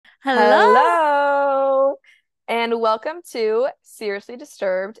Hello, Hello, and welcome to Seriously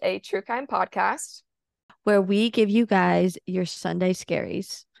Disturbed, a true crime podcast. where we give you guys your Sunday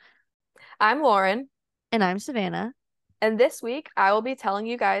Scaries. I'm Lauren, And I'm Savannah. and this week I will be telling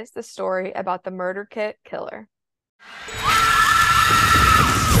you guys the story about the murder kit killer.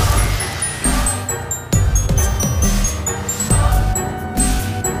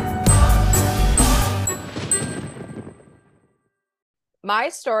 My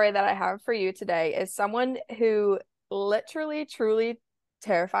story that I have for you today is someone who literally, truly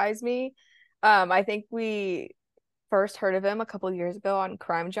terrifies me. I think we first heard of him a couple years ago on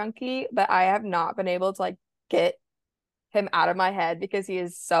Crime Junkie, but I have not been able to get him out of my head because he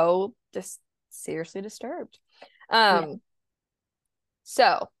is so just seriously disturbed. Yeah. Um,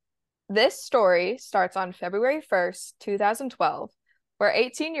 so this story starts on February 1st, 2012, where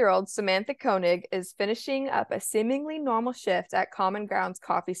 18-year-old Samantha Koenig is finishing up a seemingly normal shift at Common Grounds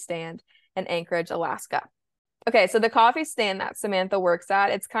coffee stand in Anchorage, Alaska. Okay, so the coffee stand that Samantha works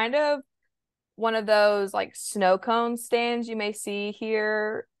at, it's kind of one of those like snow cone stands you may see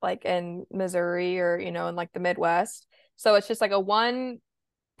here, like in Missouri or, in like the Midwest. So it's just like a one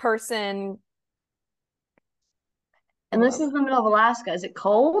person. And Hold this on. is the middle of Alaska. Is it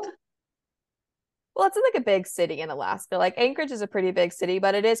cold? Well, it's in like a big city in Alaska. Like Anchorage is a pretty big city,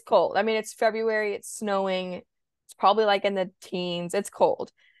 but it is cold. I mean, it's February, it's snowing. It's probably like in the teens. It's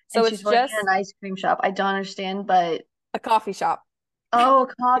cold. So And it's she's working in just an ice cream shop. I don't understand, but a coffee shop. oh,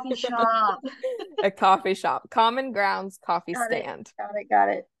 a coffee shop. A coffee shop. Common Grounds coffee Got it. stand. Got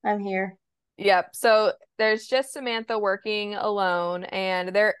it. I'm here. Yep. So there's just Samantha working alone, and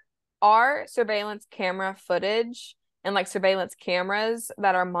there are surveillance camera footage and like surveillance cameras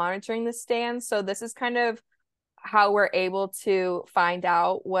that are monitoring the stand. So this is kind of how we're able to find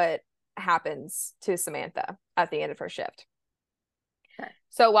out what happens to Samantha at the end of her shift. Okay.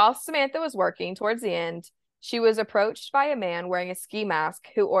 So while Samantha was working towards the end, she was approached by a man wearing a ski mask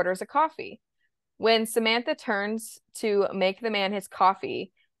who orders a coffee. When Samantha turns to make the man his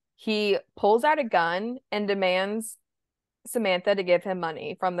coffee, he pulls out a gun and demands Samantha to give him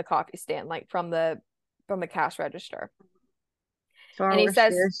money from the coffee stand, like from the cash register. So And he we're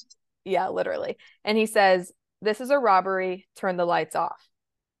says, serious. yeah, literally. And he says, "This is a robbery. Turn the lights off."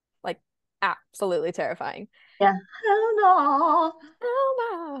 Like absolutely terrifying. Yeah. Hell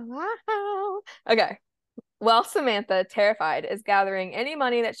no. Okay. Well, Samantha, terrified, is gathering any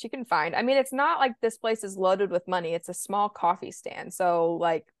money that she can find. I mean, it's not like this place is loaded with money. It's a small coffee stand. So,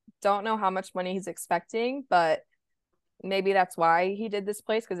 don't know how much money he's expecting, but maybe that's why he did this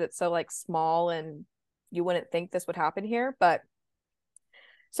place because it's so like small and you wouldn't think this would happen here. But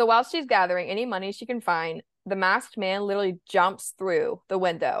so while she's gathering any money she can find, the masked man literally jumps through the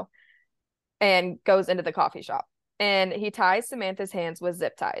window and goes into the coffee shop. And he ties Samantha's hands with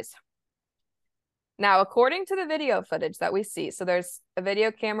zip ties. Now, according to the video footage that we see, so there's a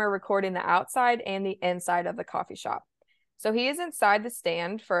video camera recording the outside and the inside of the coffee shop. So he is inside the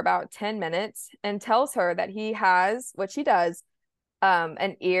stand for about 10 minutes and tells her that he has, which he does,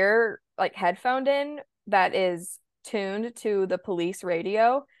 an ear like headphone in that is tuned to the police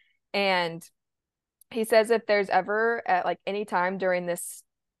radio. And he says if there's ever at like any time during this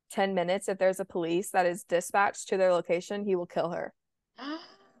 10 minutes, if there's a police that is dispatched to their location, he will kill her. I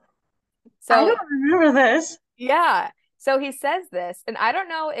So don't remember this. yeah. So he says this, and I don't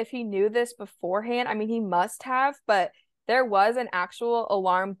know if he knew this beforehand. I mean, he must have, but there was an actual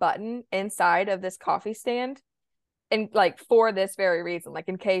alarm button inside of this coffee stand, and like for this very reason, like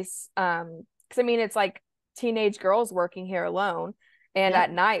in case, because I mean, it's like teenage girls working here alone and Yep.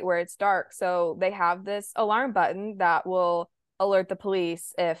 at night where it's dark. So they have this alarm button that will alert the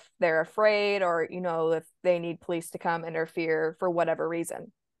police if they're afraid or, if they need police to come interfere for whatever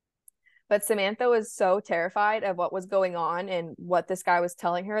reason. But Samantha was so terrified of what was going on and what this guy was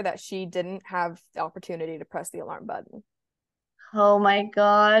telling her that she didn't have the opportunity to press the alarm button. Oh my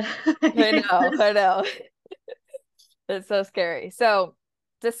God. I know, I know. It's so scary. So,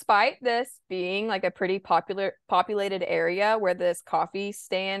 despite this being like a pretty populated area where this coffee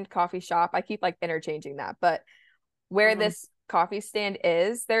stand, coffee shop, I keep like interchanging that, but where Mhm. this coffee stand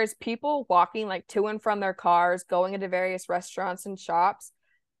is, there's people walking like to and from their cars, going into various restaurants and shops,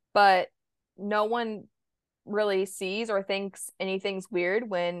 but no one really sees or thinks anything's weird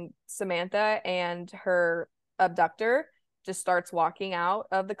when Samantha and her abductor just starts walking out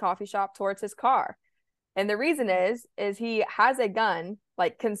of the coffee shop towards his car. And the reason is he has a gun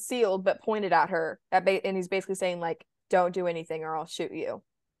like concealed but pointed at her and he's basically saying like don't do anything or I'll shoot you.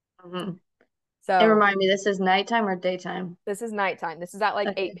 Mhm. And So remind me, this is nighttime or daytime? this is nighttime. This is at like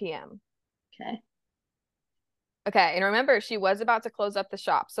Okay. 8 p.m. Okay. Okay, and remember, she was about to close up the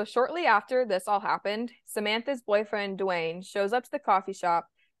shop. So shortly after this all happened, Samantha's boyfriend, Dwayne, shows up to the coffee shop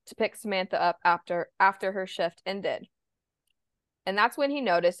to pick Samantha up after her shift ended. And that's when he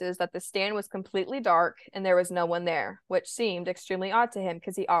notices that the stand was completely dark and there was no one there, which seemed extremely odd to him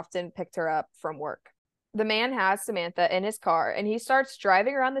because he often picked her up from work. The man has Samantha in his car and he starts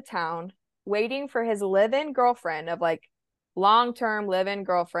driving around the town, waiting for his live-in girlfriend of like long-term live-in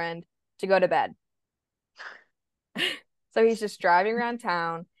girlfriend to go to bed. So he's just driving around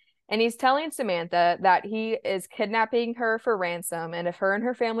town and he's telling Samantha that he is kidnapping her for ransom. And if her and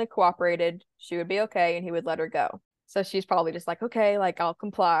her family cooperated, she would be okay and he would let her go. So she's probably just like, okay, like I'll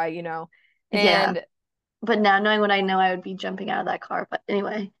comply, you know. Yeah. And But now knowing what I know, I would be jumping out of that car. But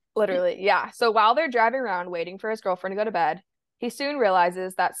anyway. literally, yeah. So while they're driving around waiting for his girlfriend to go to bed, he soon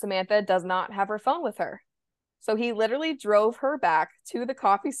realizes that Samantha does not have her phone with her. So he literally drove her back to the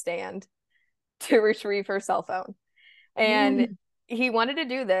coffee stand to retrieve her cell phone. And Mm. he wanted to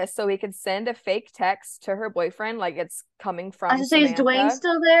do this so he could send a fake text to her boyfriend, like it's coming I from should say, is Dwayne Samantha.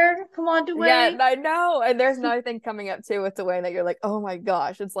 still there? Come on, Yeah, Dwayne. I know. And there's another thing coming up too with Dwayne that you're like, oh my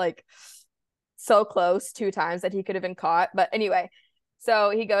gosh, it's like so close 2 times that he could have been caught. But anyway,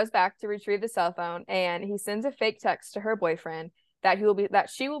 so he goes back to retrieve the cell phone and he sends a fake text to her boyfriend that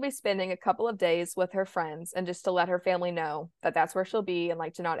she will be spending a couple of days with her friends and just to let her family know that that's where she'll be and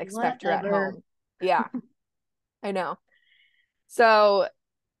like to not expect her at Whatever. home. Yeah, I know. So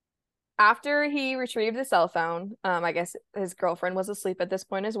after he retrieved the cell phone, I guess his girlfriend was asleep at this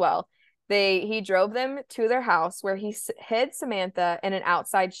point as well. He drove them to their house where he hid Samantha in an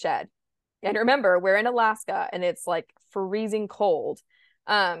outside shed. And remember, we're in Alaska and it's like freezing cold.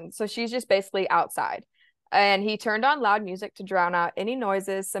 So she's just basically outside. And he turned on loud music to drown out any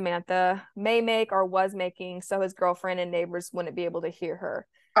noises Samantha may make or was making so his girlfriend and neighbors wouldn't be able to hear her.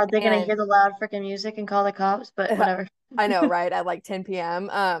 Are they gonna And hear the loud freaking music and call the cops? But whatever. I know, right? At like 10 p.m.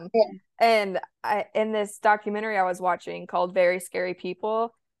 Yeah. And in this documentary I was watching called Very Scary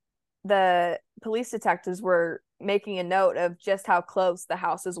People, the police detectives were making a note of just how close the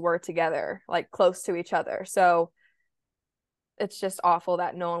houses were together, like close to each other. So it's just awful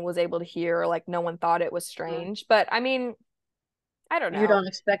that no one was able to hear or like no one thought it was strange. But I mean, I don't You know. don't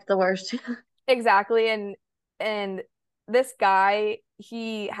expect the worst. Exactly. And this guy,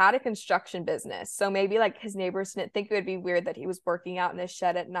 he had a construction business. So maybe like his neighbors didn't think it would be weird that he was working out in his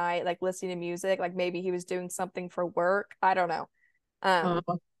shed at night, like listening to music. Like maybe he was doing something for work. I don't know. Um,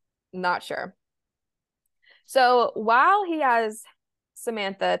 Mm. not sure. So while he has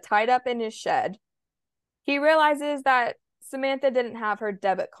Samantha tied up in his shed, he realizes that Samantha didn't have her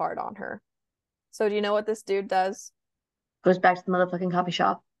debit card on her. So do you know what this dude does? Goes back to the motherfucking coffee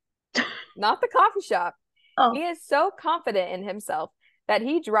shop. Not the coffee shop. He Oh. is so confident in himself that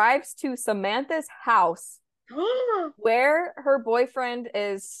he drives to Samantha's house where her boyfriend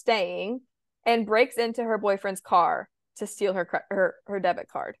is staying and breaks into her boyfriend's car to steal her debit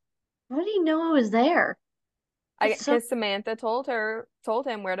card. How did he know it was there? I That's so. Because Samantha told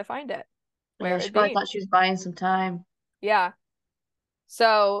him where to find it, where Yeah, it she would probably be. thought she was buying some time. Yeah.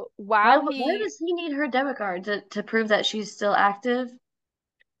 So Why? while Why he does he need her debit card to prove that she's still active?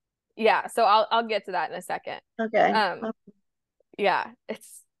 yeah, so I'll get to that in a second. Okay. Um yeah,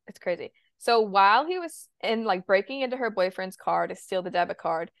 it's crazy. So while he was in like breaking into her boyfriend's car to steal the debit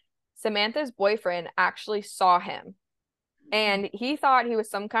card, Samantha's boyfriend actually saw him and he thought he was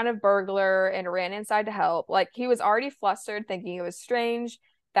some kind of burglar and ran inside to help. Like he was already flustered, thinking it was strange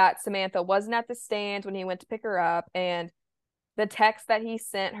that Samantha wasn't at the stand when he went to pick her up. And the text that he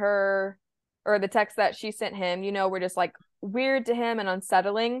sent her, or the text that she sent him, were just like weird to him and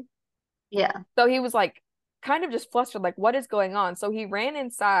unsettling. Yeah. So he was like kind of just flustered, like, what is going on? So he ran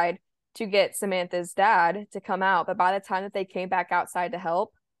inside to get Samantha's dad to come out. But by the time that they came back outside to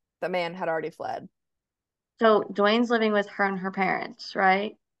help, the man had already fled. So Dwayne's living with her and her parents,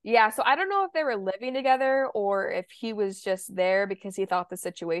 right? Yeah, so I don't know if they were living together or if he was just there because he thought the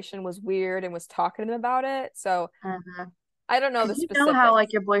situation was weird and was talking to him about it. So Uh-huh. I don't know the Because you know how specifics.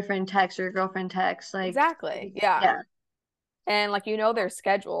 like your boyfriend texts or your girlfriend texts, like Exactly. Yeah. yeah. And like their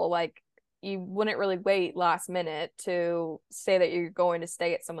schedule, like you wouldn't really wait last minute to say that you're going to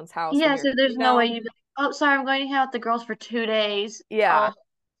stay at someone's house when Yeah, you're, so there's no way you'd be like, oh, sorry, I'm going to hang out with the girls for 2 days. I'll yeah,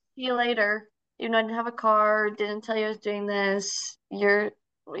 see you later. Even though I didn't have a car, didn't tell you I was doing this. Yeah,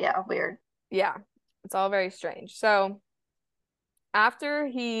 weird. yeah. It's all very strange. So after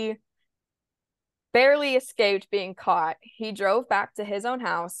he barely escaped being caught, he drove back to his own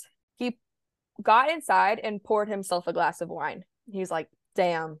house. He got inside and poured himself a glass of wine. He's like,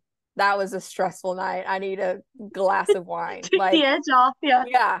 damn, that was a stressful night. I need a glass of wine. Take the Like, edge off. Yeah.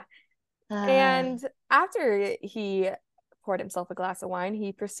 yeah. And after he poured himself a glass of wine,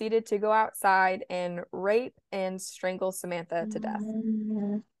 he proceeded to go outside and rape and strangle Samantha to death.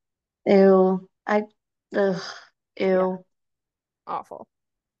 Ew. Ugh, Yeah, ew. awful.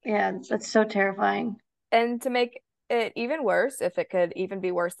 Yeah, that's so terrifying. And to make it even worse, if it could even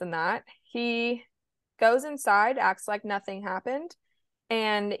be worse than that, he goes inside, acts like nothing happened,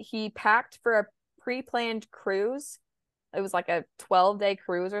 and he packed for a pre-planned cruise. It was like a 12-day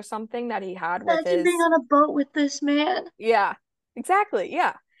cruise or something that he had with Imagine being his, on a boat with this man. yeah, exactly.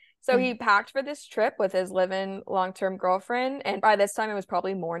 Yeah. So he packed for this trip with his live-in long-term girlfriend. And by this time, it was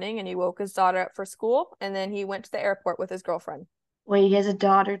probably morning, and he woke his daughter up for school. And then he went to the airport with his girlfriend. Wait, he has a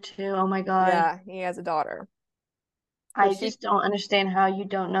daughter too. Oh my God. Yeah, he has a daughter. So I she, just don't understand how you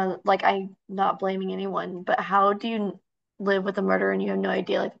don't know. Like, I'm not blaming anyone, but how do you live with a murderer and you have no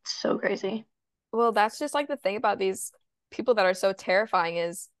idea? Like, it's so crazy. well, that's just like the thing about these people that are so terrifying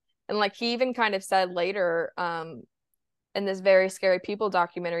is, and like he even kind of said later, in this Very Scary People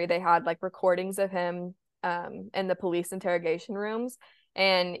documentary, they had like recordings of him in the police interrogation rooms.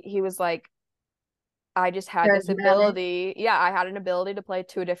 And he was like, I just had this Charismatic. ability. Yeah, I had an ability to play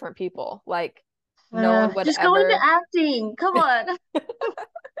two different people. Like no one would Just go into ever. acting. Come on.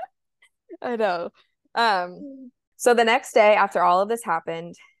 I know. Um, so the next day after all of this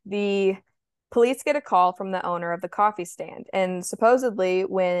happened, the police get a call from the owner of the coffee stand. And supposedly,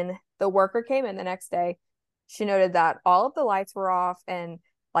 when the worker came in the next day, she noted that all of the lights were off and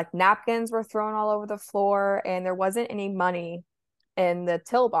like napkins were thrown all over the floor, and there wasn't any money in the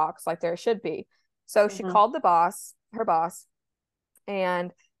till box like there should be. So she Mhm. called the boss, her boss,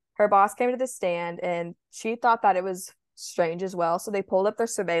 and her boss came to the stand and she thought that it was strange as well. So they pulled up their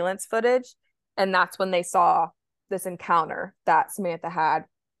surveillance footage, and that's when they saw this encounter that Samantha had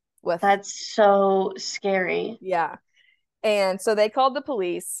with, That's so scary. yeah. And so they called the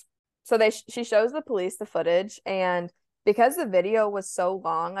police. So she shows the police the footage, and because the video was so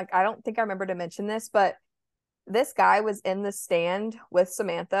long, like I don't think I remember to mention this, but this guy was in the stand with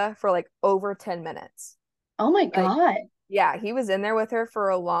Samantha for like over 10 minutes. Oh my Like, God. yeah, he was in there with her for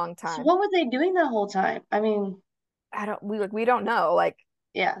a long So time. what were they doing the whole time? I mean, We don't know. Like,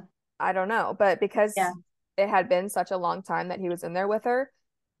 yeah, I don't know. But yeah. because it had been such a long time that he was in there with her,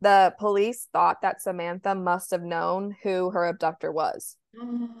 the police thought that Samantha must have known who her abductor was.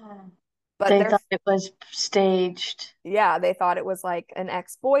 But They they're, thought it was staged. yeah, they thought it was like an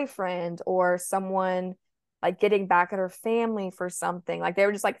ex-boyfriend or someone like getting back at her family for something. Like they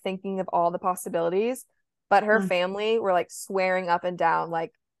were just like thinking of all the possibilities. But her Mm. family were like swearing up and down,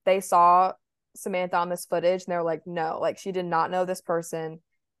 like they saw Samantha on this footage and they're like, no, like she did not know this person.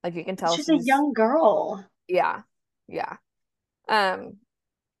 Like you can tell She's a she's, young girl. yeah, yeah. Um,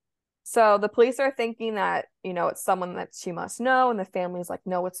 so the police are thinking that, it's someone that she must know, and the family's like,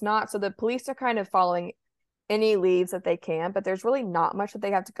 no, it's not. So the police are kind of following any leads that they can, but there's really not much that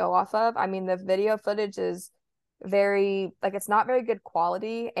they have to go off of. I mean, the video footage is very, like, it's not very good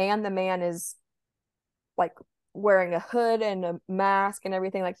quality, and the man is like wearing a hood and a mask and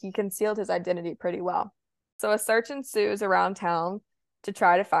everything. Like, he concealed his identity pretty well. So a search ensues around town to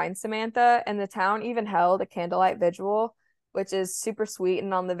try to find Samantha, and the town even held a candlelight vigil, which is super sweet.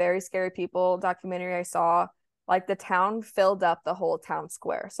 And on the Very Scary People documentary I saw, like the town filled up the whole town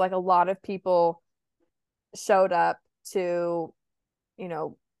square. So like a lot of people showed up to, you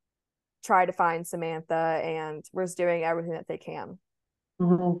know, try to find Samantha and was doing everything that they can.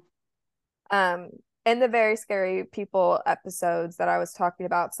 Mhm. Um, in the Very Scary People episodes that I was talking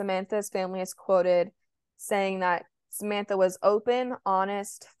about, Samantha's family is quoted saying that Samantha was open,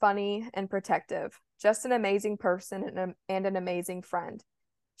 honest, funny, and protective. Just an amazing person and an amazing friend.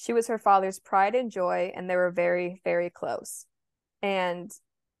 She was her father's pride and joy, and they were very, very close. And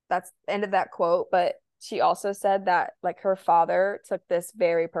that's the end of that quote. But she also said that like her father took this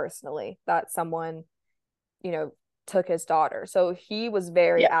very personally, that someone, you know, took his daughter. So he was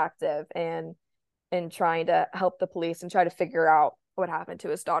very Yeah. active and in trying to help the police and try to figure out what happened to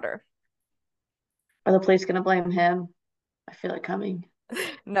his daughter. Are the police gonna blame him? I feel it coming.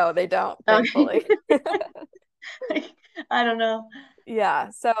 No, they don't, Okay. thankfully. I don't know. Yeah.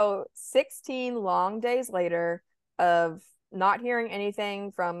 So 16 long days later of not hearing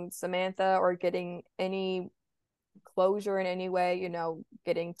anything from Samantha or getting any closure in any way,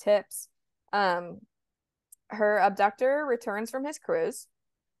 getting tips. Um, her abductor returns from his cruise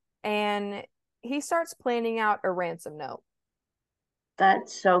and he starts planning out a ransom note.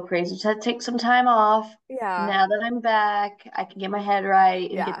 That's so crazy. Just had to take some time off. Yeah. Now that I'm back, I can get my head right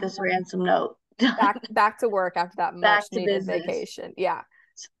and get Yeah. this ransom note done. Back to work after that Back much to needed business. vacation. Yeah.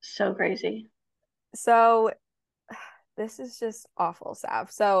 So crazy. So this is just awful,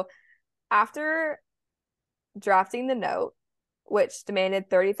 Sav. So After drafting the note, which demanded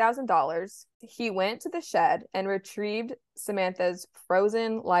 $30,000, he went to the shed and retrieved Samantha's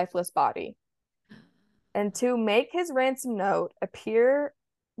frozen, lifeless body. And to make his ransom note appear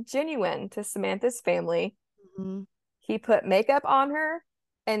genuine to Samantha's family, Mhm. he put makeup on her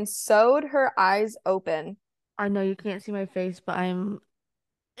and sewed her eyes open. I know you can't see my face, but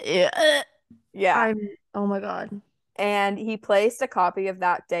yeah, Yeah. oh my God. And he placed a copy of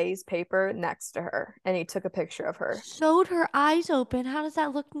that day's paper next to her and he took a picture of her. Sewed her eyes open. How does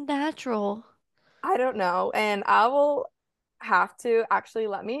that look natural? I don't know. And I will have to actually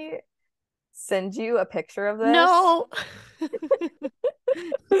let me send you a picture of this. No.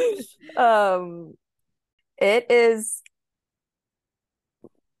 Um, it is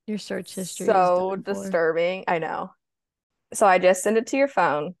Your search history is so done for. disturbing. I know. So I just sent it to your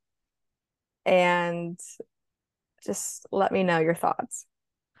phone and just let me know your thoughts.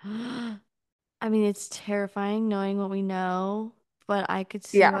 I mean, it's terrifying knowing what we know, but I could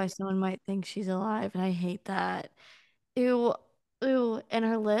see Yeah. why someone might think she's alive, and I hate that. Ew, ew. And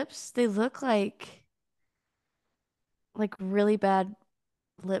her lips, they look like really bad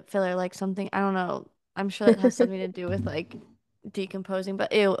lip filler, like something, I don't know. I'm sure that has something to do with like decomposing,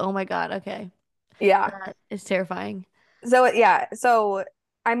 but ew, oh my God, okay. Yeah. That is terrifying. So yeah. So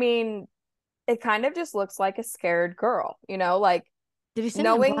I mean, it kind of just looks like a scared girl, like Did he send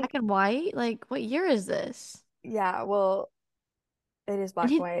it in knowing, black and white? Like, what year is this? yeah, well, it is And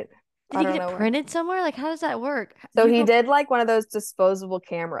black and white. did I he get don't it know when. printed somewhere? Like, how does that work? Do So you he go? did like one of those disposable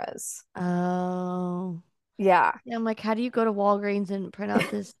cameras. Oh. Yeah. Yeah, I'm like, how do you go to Walgreens and print out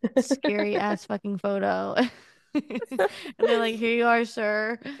this scary ass fucking photo? And they're like, here you are,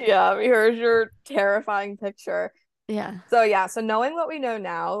 sir. Yeah, here's your terrifying picture. Yeah. So yeah, so knowing what we know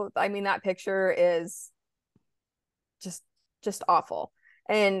now, I mean that picture is just just awful.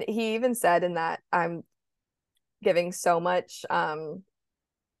 And he even said in that I'm giving so much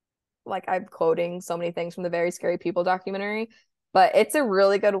like I'm quoting so many things from the Very Scary People documentary, but it's a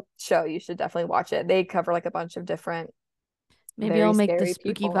really good show. You should definitely watch it. They cover like a bunch of different Maybe very I'll make the scary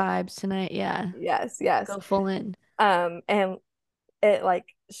spooky people. vibes tonight. Yeah. Yes, yes. Go full in. And it like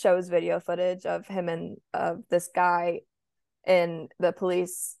shows video footage of him and of this guy in the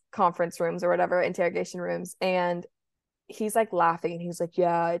police conference rooms or whatever, interrogation rooms, and he's like laughing and he's like,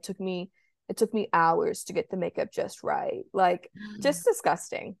 yeah, it took me hours to get the makeup just right. Like just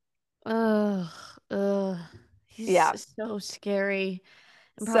disgusting. Ugh, ugh. He's Yeah. so scary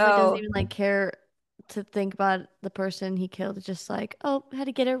and probably doesn't So even like care to think about the person he killed. It's just like, oh, had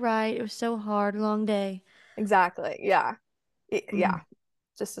to get it right. It was so hard, long day. exactly. Yeah. Mm. Yeah.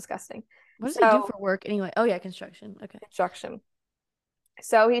 Just disgusting. What does he do So for work anyway? Oh yeah, construction. Okay. instruction.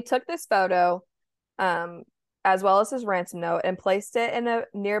 So he took this photo, um, as well as his ransom note and placed it in a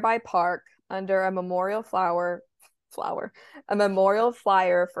nearby park under a memorial flyer for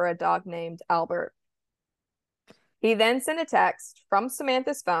a dog named Albert. He then sent a text from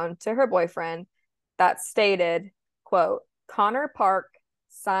Samantha's phone to her boyfriend that stated, quote, Connor Park,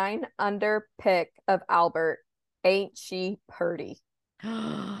 sign under pic of Albert. Ain't she purty?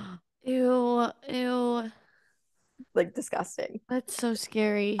 Ew, ew. Like disgusting. That's so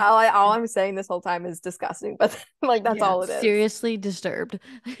scary. All I'm saying this whole time is disgusting, but like that's Yeah, all it is. seriously disturbed.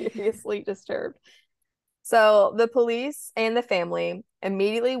 Seriously disturbed. So the police and the family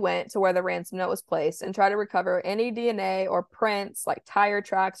immediately went to where the ransom note was placed and tried to recover any DNA or prints, like tire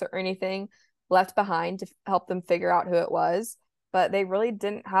tracks or anything left behind to help them figure out who it was. But they really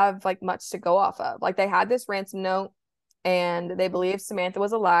didn't have like much to go off of. Like they had this ransom note and they believed Samantha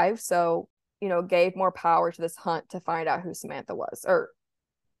was alive. So, gave more power to this hunt to find out who Samantha was. Or,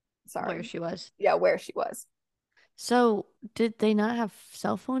 Where sorry. she was. Yeah, where she was. So, did they not have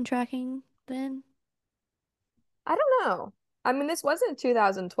cell phone tracking then? I don't know. I mean, this wasn't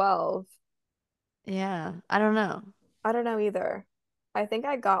 2012. Yeah, I don't know. I don't know either. I think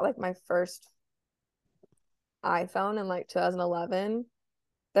I got like my first iPhone in like 2011.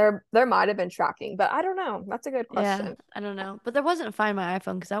 There might have been tracking, but I don't know. That's a good Yeah, question. I don't know. But there wasn't Find My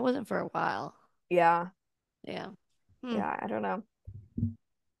iPhone because that wasn't for a while. Yeah. Yeah. Hmm. Yeah, I don't know.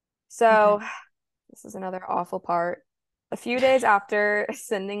 Okay. So this is another awful part. A few days after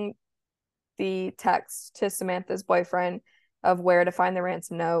sending the text to Samantha's boyfriend of where to find the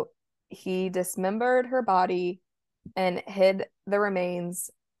ransom note, he dismembered her body and hid the remains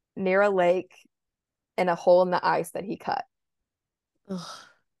near a lake in a hole in the ice that he cut.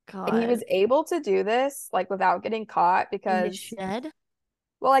 Ugh, And he God. was able to do this like without getting caught In his because, shed?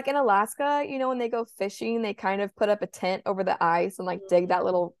 well, like in Alaska, when they go fishing, they kind of put up a tent over the ice and like dig that Mm.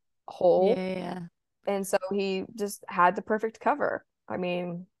 little Yeah, hole. yeah, yeah. And so he just had the perfect cover. I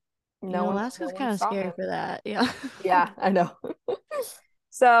mean, No Alaska's one kind of saw scary him. for that. Yeah. Yeah, I know.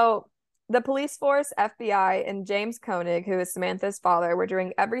 So the police force, FBI, and James Koenig, who is Samantha's father, were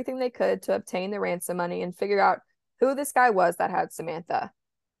doing everything they could to obtain the ransom money and figure out who this guy was that had Samantha.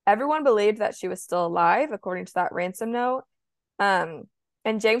 Everyone believed that she was still alive, according to that ransom note. Um,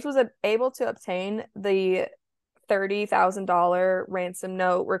 and James was able to obtain the $30,000 ransom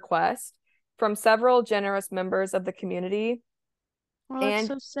note request from several generous members of the community. Oh, that's And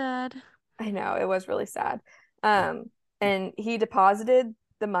so sad. I know it was really sad. Um, and he deposited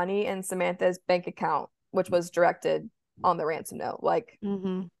the money in Samantha's bank account, which was directed on the ransom note, like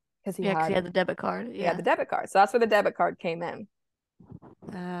Mm-hmm. because Yeah, because he had the debit card. he had Yeah. the debit card. So that's where the debit card came in.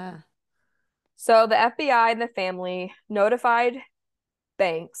 Ah. So the FBI and the family notified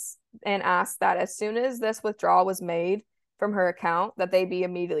banks and asked that as soon as this withdrawal was made from her account, that they be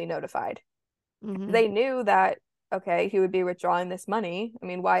immediately notified. Mm-hmm. They knew that, okay, he would be withdrawing this money. I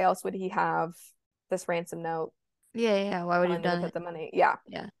mean, why else would he have this ransom note Yeah, yeah. Why would he have telling them to done put it? the money? Yeah.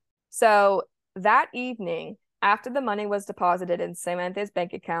 Yeah. So that evening, after the money was deposited in Samantha's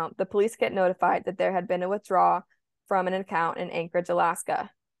bank account, the police get notified that there had been a withdrawal from an account in Anchorage, Alaska.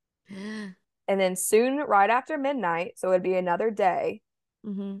 And then soon, right after midnight, so it would be another day,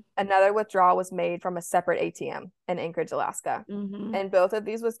 Mm-hmm. another withdrawal was made from a separate ATM in Anchorage, Alaska. Mm-hmm. And both of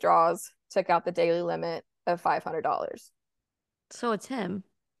these withdrawals took out the daily limit of $500. So it's him.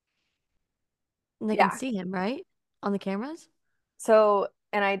 And they can Yeah. see him, right? On the cameras? So,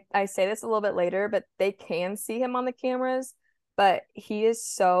 and I say this a little bit later, but they can see him on the cameras, but he is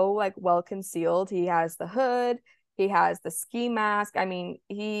so like well concealed. He has the hood, he has the ski mask. I mean,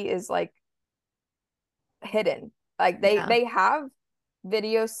 he is like hidden. Like Yeah. they have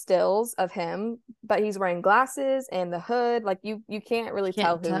video stills of him, but he's wearing glasses and the hood. Like you can't really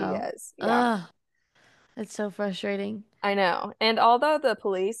tell Can't who he tell. is. Yeah. Ugh. It's so frustrating. I know. And although the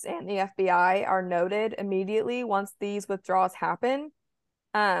police and the FBI are noted immediately once these withdrawals happen,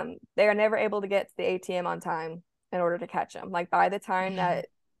 they are never able to get to the ATM on time in order to catch him. Like by the time Man, that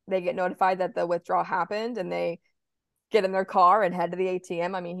they get notified that the withdrawal happened and they get in their car and head to the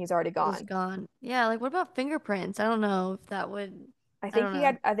ATM, I mean, he's already he's gone. gone. Yeah, like what about fingerprints? I don't know if that would, I don't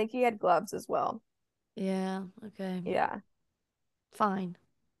know. I think he had gloves as well. Yeah, okay. Yeah, Fine.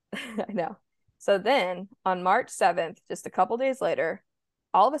 I know. So then on March 7th, just a couple days later,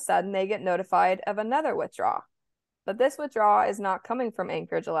 all of a sudden they get notified of another withdrawal. But this withdrawal is not coming from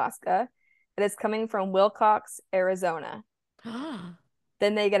Anchorage, Alaska. It is coming from Wilcox, Arizona.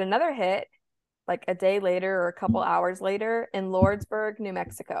 Then they get another hit like a day later or a couple hours later in Lordsburg, New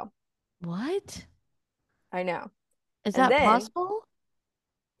Mexico. What? I know. Is And that then possible?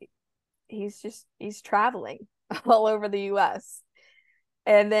 he's traveling all over the US.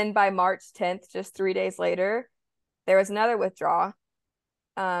 And then by March 10th, just 3 days later, there was another withdrawal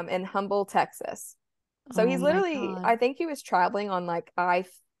in Humble, Texas. So Oh he's my literally, God. I think he was traveling on like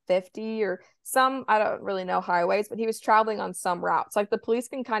I-50 or some, I don't really know highways, but he was traveling on some routes. Like the police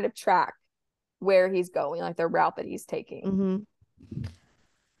can kind of track where he's going, like the route that he's taking. Mm-hmm.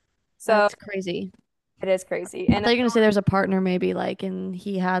 So That's crazy. it is crazy. I And thought you were gonna say there's a partner maybe like and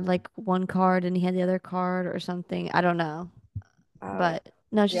he had like one card and he had the other card or something. I don't know. oh, But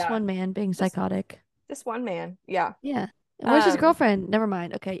no, it's just yeah, one man being just psychotic. just one man. Yeah. Yeah. And where's his Um, girlfriend? Never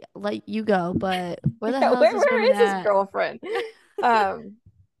mind. Okay, let you go. But where the yeah, hell is this where woman is his at? girlfriend? Um,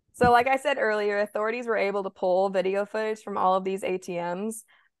 so like I said earlier, authorities were able to pull video footage from all of these ATMs,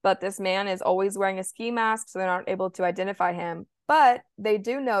 but this man is always wearing a ski mask, so they're not able to identify him. But they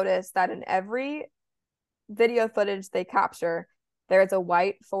do notice that in every video footage they capture, there is a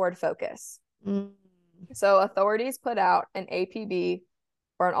white Ford Focus. Mm, So authorities put out an APB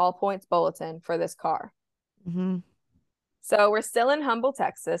or an all points bulletin for this car. mm-hmm. So we're still in Humble,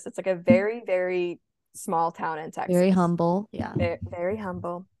 Texas. It's like a very, very small town in Very Texas. humble. Yeah. Very, very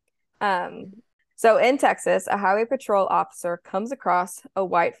humble. Um, so in Texas, a highway patrol officer comes across a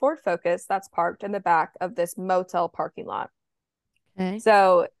white Ford Focus that's parked in the back of this motel parking lot. Okay.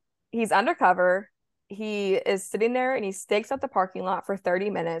 So he's undercover. He is sitting there and he stakes out the parking lot for 30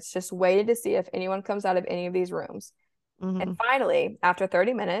 minutes, just waiting to see if anyone comes out of any of these rooms. Mm-hmm. And finally, after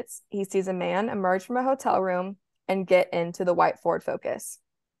 30 minutes, he sees a man emerge from a hotel room and get into the white Ford Focus.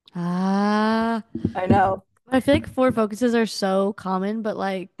 Ah. I know. I feel like Ford Focuses are so common, but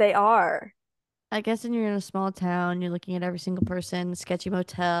like They are. I guess when you're in a small town, you're looking at every single person, sketchy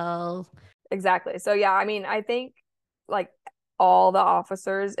motel. Exactly. So yeah, I mean, I think like all the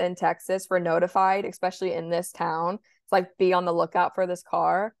officers in Texas were notified, especially in this town, to like be on the lookout for this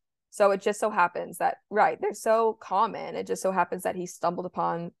car. So it just so happens that right, they're so common. It just so happens that he stumbled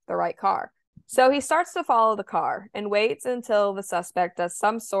upon the right car. So he starts to follow the car and waits until the suspect does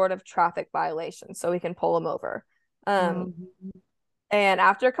some sort of traffic violation so he can pull him over. Um, Mhm. and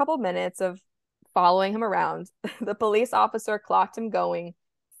after a couple minutes of following him around, the police officer clocked him going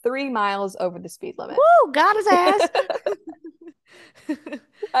 3 miles over the speed limit. Woo, got his ass.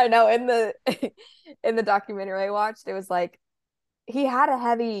 I know in the in the documentary I watched, it was like he had a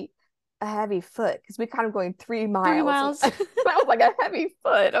heavy foot because we kind of going 3 miles. And Miles. I was like a heavy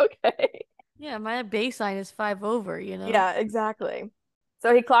foot, okay. Yeah, my baseline is 5 over, you know? Yeah, exactly.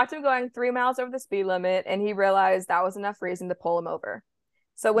 So he clocked him going 3 miles over the speed limit, and he realized that was enough reason to pull him over.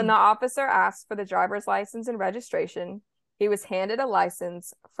 So when the Mm. officer asked for the driver's license and registration, he was handed a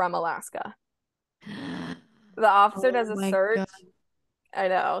license from Alaska. The officer Oh does a my God. search. I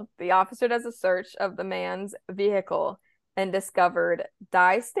know. The officer does a search of the man's vehicle and discovered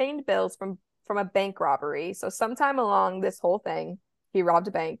dye-stained bills from a bank robbery. So sometime along this whole thing, he robbed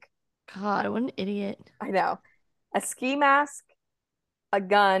a bank. God, what an idiot. I know. A ski mask, a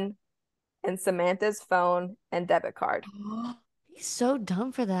gun, and Samantha's phone and debit card. He's so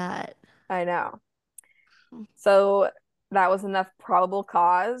dumb for that. I know. So that was enough probable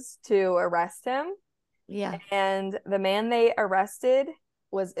cause to arrest him. Yeah. And the man they arrested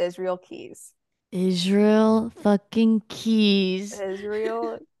was Israel Keys. Israel fucking Keys.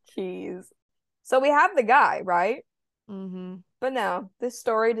 Israel Keys. So we have the guy, right? Mm-hmm. But no, this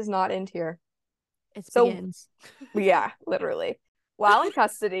story does not end here. It So, begins. yeah, literally. While in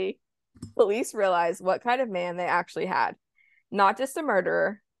custody, police realized what kind of man they actually had. Not just a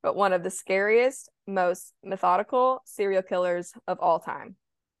murderer, but one of the scariest, most methodical serial killers of all time.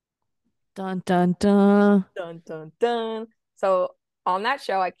 Dun dun dun. Dun, dun, dun. So, on that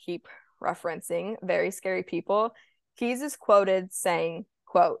show, I keep referencing Very Scary People. Keys is quoted saying,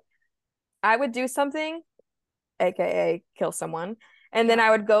 quote, I would do something, aka kill someone, and then Yeah.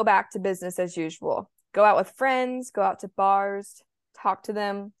 I would go back to business as usual. Go out with friends, go out to bars, talk to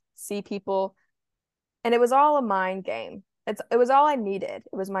them, see people, and it was all a mind game. It was all I needed.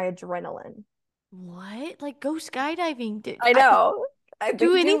 It was my adrenaline. What? Like go skydiving. I know. I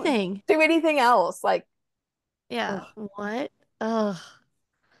Do think anything. do anything else. Like, Yeah. ugh, What? Ugh.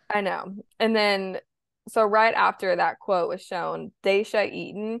 I know. And then so right after that quote was shown, Daisha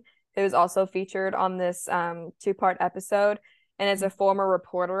Eaton, who was also featured on this two-part episode, and as a former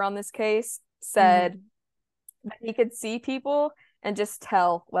reporter on this case, said Mm-hmm. that he could see people and just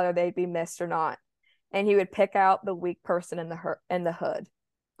tell whether they'd be missed or not. And he would pick out the weak person in the hood.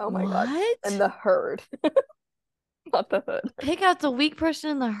 Oh my God. In What? the herd, not the hood. Pick out the weak person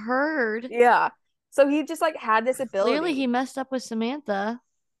in the herd. Yeah. So he just like had this Clearly he ability. messed up with Samantha.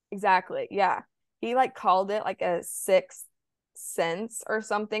 Exactly. Yeah. He like called it like a sixth sense or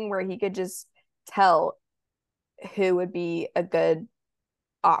something where he could just tell who would be a good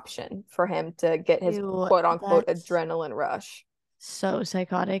option for him to get his Ew, quote unquote that's adrenaline rush. so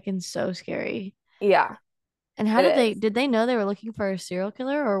psychotic and so scary. Yeah, And how it did is. they know they were looking for a serial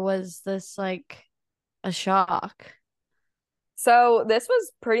killer or was this like a shock? So this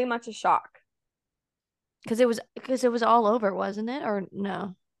was pretty much a shock. Because it was all over, wasn't it? Or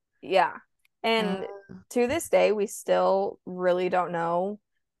no? Yeah. Uh, And to this day, we still really don't know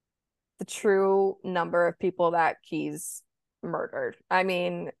the true number of people that Keys murdered. I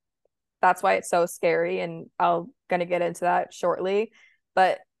mean, that's why it's so scary, and I'll gonna get into that shortly,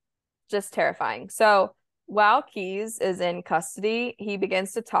 but just terrifying. So while Keys is in custody, he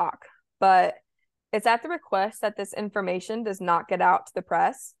begins to talk, but it's at the request that this information does not get out to the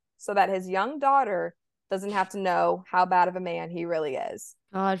press so that his young daughter doesn't have to know how bad of a man he really is.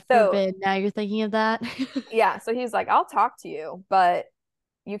 God So forbid. Now you're thinking of that. yeah, so he's like, I'll talk to you, but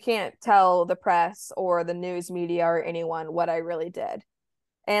you can't tell the press or the news media or anyone what I really did.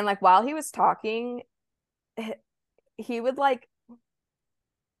 And like while he was talking, he would like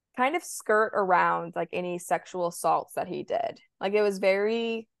kind of skirt around like any sexual assaults that he did. Like it was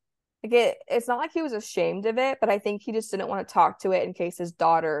very like it's not like he was ashamed of it, but I think he just didn't want to talk to it in case his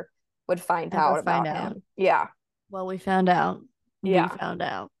daughter would find Ever out find about out. him. Yeah. Well, we found out. We Yeah, found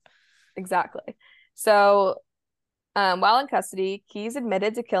out. exactly. So while in custody, Keys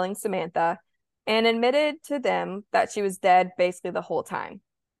admitted to killing Samantha and admitted to them that she was dead basically the whole time.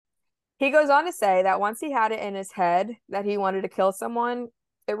 He goes on to say that once he had it in his head that he wanted to kill someone,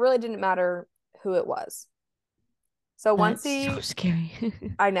 it really didn't matter who it was. So once That's so he, scary.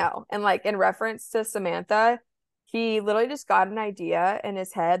 I know, and like in reference to Samantha, he literally just got an idea in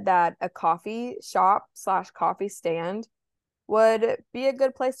his head that a coffee shop slash coffee stand would be a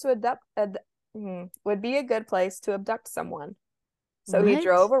good place to would be a good place to abduct someone. So he What?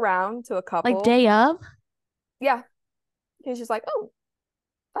 drove around to a Like couple. day of? Yeah, he's just like, oh.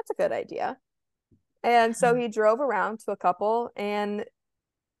 that's a good idea. And so he drove around to a couple and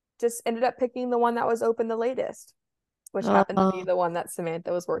just ended up picking the one that was open the latest, which happened to be Oh, the one that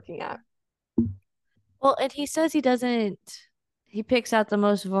Samantha was working at. well, and he says he doesn't, he picks out the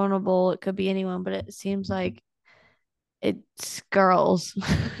most vulnerable. It could be anyone, but it seems like it's girls,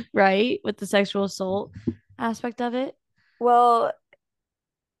 right? With the sexual assault aspect of it. Well,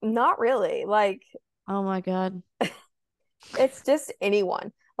 not really. Like, Oh my God. it's just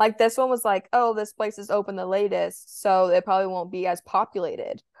anyone. Like, this one was like, oh, this place is open the latest, so it probably won't be as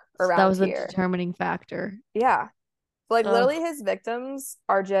populated So that around was the here. determining factor. Yeah. Like, literally, Ugh. his victims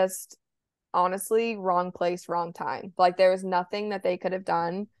are just honestly wrong place, wrong time. Like, there was nothing that they could have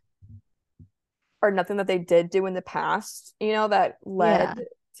done or nothing that they did do in the past, that led Yeah.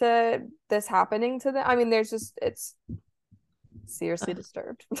 to this happening to them. I mean, it's seriously Ugh.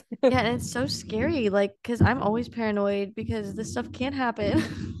 disturbed. Yeah, and it's so scary, like, because I'm always paranoid because this stuff can happen.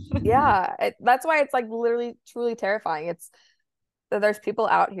 Yeah, that's why it's like literally truly terrifying. It's that there's people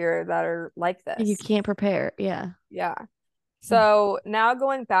out here that are like You this. can't prepare. Yeah. Yeah. So now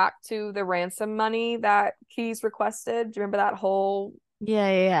going back to the ransom money that Keys requested, do you remember that whole Yeah,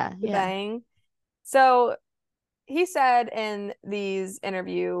 yeah, yeah, yeah. shebang? So he said in these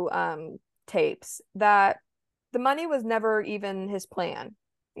interview tapes that the money was never even his plan.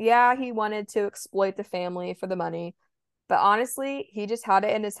 Yeah, he wanted to exploit the family for the money, but honestly, he just had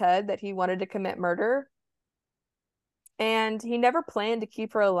it in his head that he wanted to commit murder. And he never planned to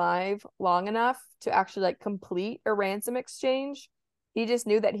keep her alive long enough to actually like complete a ransom exchange. He just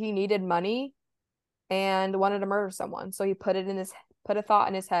knew that he needed money and wanted to murder someone. So he put a thought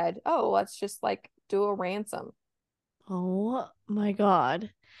in his head, oh, let's just like do a ransom. Oh my God.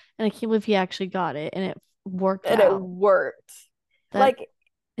 And I can't believe he actually got it and it worked And it out. worked. That Like,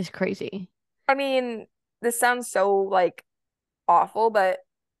 is crazy. I mean, this sounds so like awful, but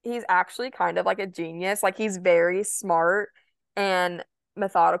he's actually kind of like a genius. Like he's very smart and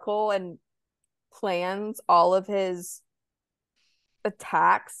methodical and plans all of his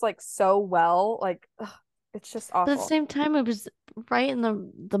attacks like so well. Like ugh, it's just But at the awful. same time, it was right in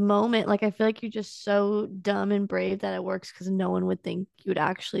the moment. Like I feel like you're just so dumb and brave that it works because no one would think you would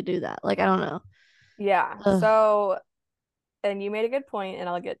actually do that. Like I don't know. Yeah. Ugh. So, and you made a good point, and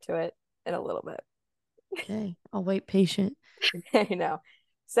I'll get to it in a little bit. Okay, I'll wait patient. I know.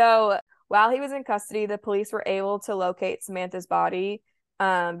 So while he was in custody, the police were able to locate Samantha's body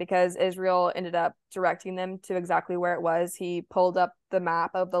because Israel ended up directing them to exactly where it was. He pulled up the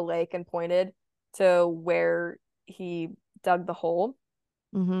map of the lake and pointed to where he dug the hole.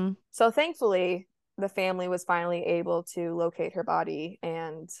 Mm-hmm. So thankfully, the family was finally able to locate her body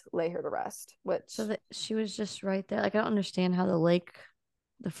and lay her to rest, So which, that she was just right there. Like I don't understand how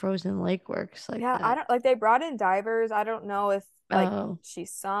the frozen lake works like yeah, I that. don't like they brought in divers. I don't know if like Oh, she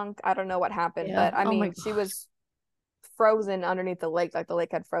sunk. I don't know what happened, yeah. but I Oh my mean, she God. was frozen underneath the lake, like the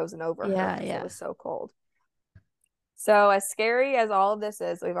lake had frozen over her Yeah, because it yeah. was so cold. So, as scary as all of this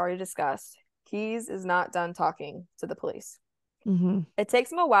is, we've already discussed, Keys is not done talking to the police. Mm-hmm. It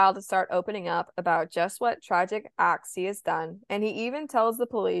takes him a while to start opening up about just what tragic acts he has done, and he even tells the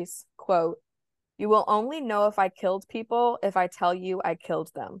police, quote, "You will only know if I killed people if I tell you I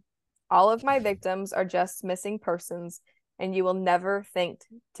killed them. All of my victims are just missing persons, and you will never think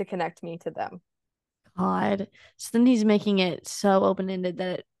to connect me to them. God. So then he's making it so open-ended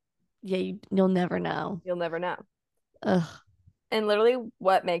that yeah, you'll never know. You'll never know." Ugh. And literally,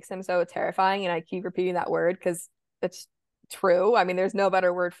 what makes him so terrifying, and I keep repeating that word because it's true. I mean, there's no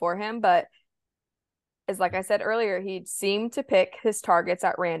better word for him, but is like I said earlier, he seemed to pick his targets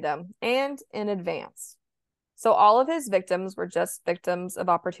at random and in advance. So all of his victims were just victims of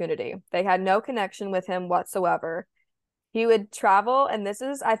opportunity. They had no connection with him whatsoever. He would travel, and this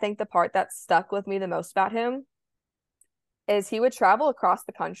is, I think, the part that stuck with me the most about him, is he would travel across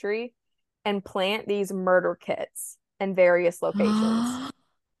the country and plant these murder kits in various locations.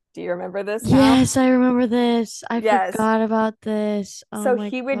 Do you remember this now? Yes, I remember this. I Yes. forgot about this. Oh So my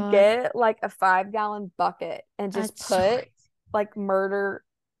he would God. get like a 5 gallon bucket and just That's so put crazy. like murder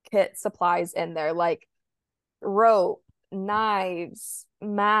kit supplies in there, like rope, knives,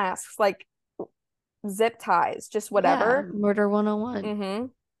 masks, like zip ties, just Yeah, whatever. Murder 101. Mm-hmm.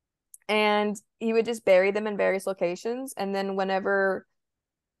 And he would just bury them in various locations. And then whenever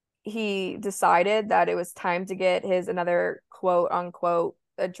he decided that it was time to get his another quote unquote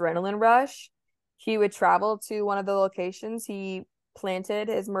adrenaline rush, he would travel to one of the locations he planted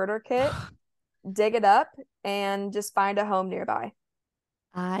his murder kit, dig it up, and just find a home nearby.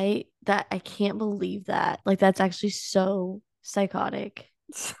 I can't believe that. Like that's actually so psychotic.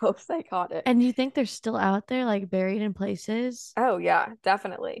 So psychotic. And you think they're still out there, like buried in places? Oh yeah,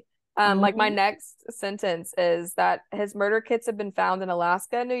 definitely. Like my Oh, next sentence is that his murder kits have been found in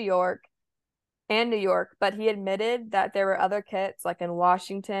Alaska, New York, but he admitted that there were other kits like in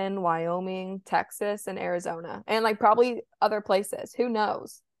Washington, Wyoming, Texas, and Arizona, and like probably other places. Who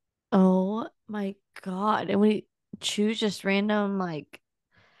knows? oh my God. And we choose just random like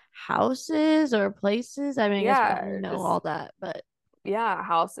houses or places. I mean, I guess we don't Yeah, really know just all that, but yeah,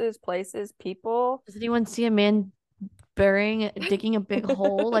 houses, places, people. does anyone see a man digging a big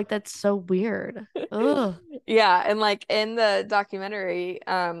hole? Like that's so weird. Ugh. Yeah, and like in the documentary,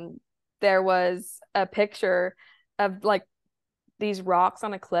 there was a picture of like these rocks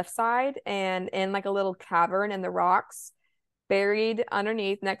on a cliffside, and in like a little cavern in the rocks, buried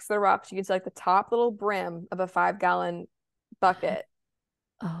underneath next to the rocks, you can see like the top little brim of a 5 gallon bucket.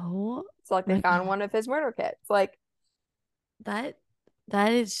 Oh So like they my found God. one of his murder kits. Like, That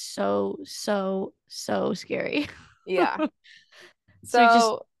that is so, so, so scary. yeah. So he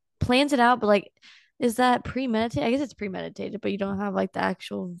just So plans it out, but like, is that premeditated? I guess it's premeditated, but you don't have like the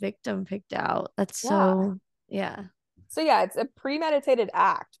actual victim picked out. That's yeah. so, yeah. So yeah, it's a premeditated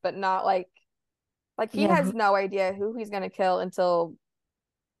act, but not like he Yeah. has no idea who he's gonna kill until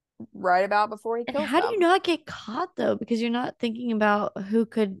right about before he And kills how do you them. not get caught though? Because you're not thinking about who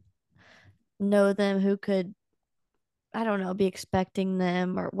could know them, who could, I don't know, be expecting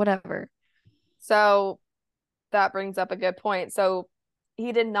them or whatever. So that brings up a good point. So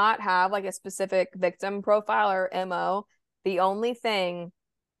he did not have like a specific victim profile or MO. The only thing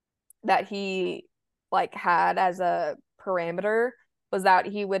that he like had as a parameter was that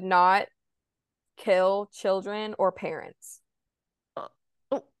he would not kill children or parents. Uh,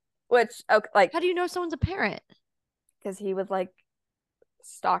 oh, Which okay, like how do you know someone's a parent? because he would like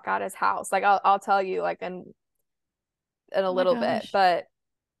stalk out his house. Like I'll tell you like in a Oh my little bit. gosh. But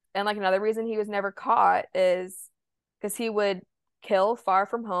and like another reason he was never caught is because he would kill far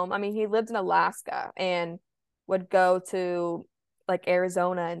from home. I mean, he lived in Alaska and would go to like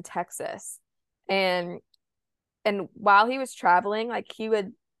Arizona and Texas. And while he was traveling, like he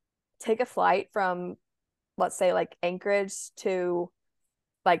would take a flight from let's say like Anchorage to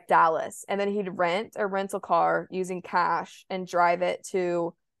like Dallas, and then he'd rent a rental car using cash and drive it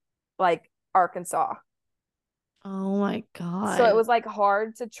to like Arkansas. Oh my So it God. was like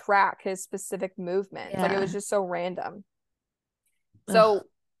hard to track his specific movements. Like it was Yeah. just so random. Ugh. So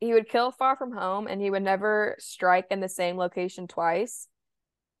he would kill far from home and he would never strike in the same location twice.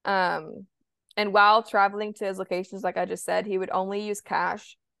 Um, and while traveling to his locations, like I just said, he would only use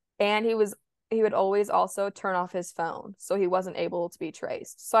cash, and he would always also turn off his phone so he wasn't able to be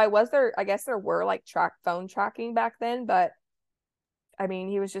traced. So I guess there were like phone tracking back then, but I mean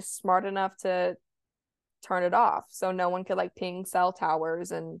he was just smart enough to turn it off so no one could like ping cell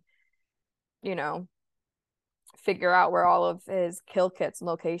towers and, you know, figure out where all of his kill kits and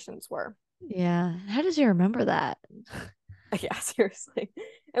locations were. Yeah. How does he remember that? Yeah, seriously.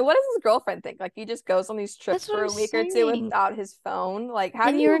 And what does his girlfriend think? Like he just goes on these trips That's what for I'm a week or two saying. without his phone. Like,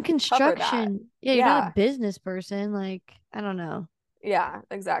 how do And you're in you cover that? construction. Yeah, you're not a Yeah. business person. Like, I don't know. Yeah,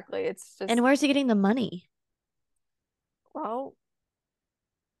 exactly. It's And just, where's he getting the money? well,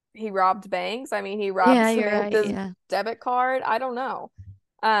 he robbed banks. I mean, he robbed Yeah, you're right. Samantha's Yeah. debit card. I don't know.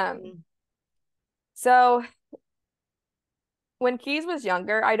 Um, Mm. so when Keys was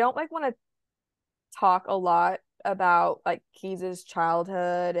younger, I don't like want to talk a lot about like Keys's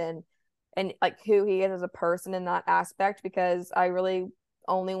childhood and like who he is as a person in that aspect because I really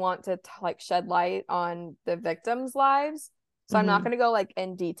only want to like shed light on the victims' lives. So I'm not Mm-hmm. going to go like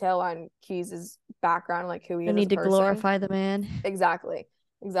in detail on Keys's background, like who he No is as need a to person. glorify the man. Exactly.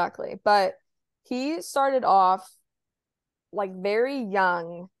 Exactly. But he started off like very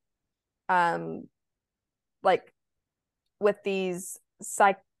young, um, like with these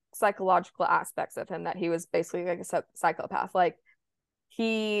psychological aspects of him that he was basically like a psychopath. Like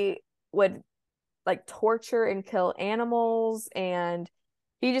he would like torture and kill animals, and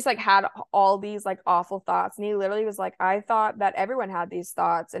he just like had all these like awful thoughts, and he literally was like, I thought that everyone had these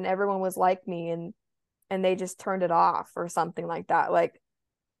thoughts and everyone was like me, and they just turned it off or something like that. Like,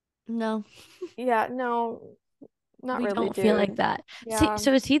 No, yeah, no, not we really, don't feel like dude. that. See, Yeah.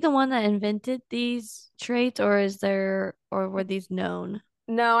 so is he the one that invented these traits, or or were these known?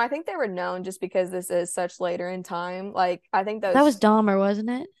 No, I think they were known just because this is such later in time. Like, I think That was those, Dahmer, wasn't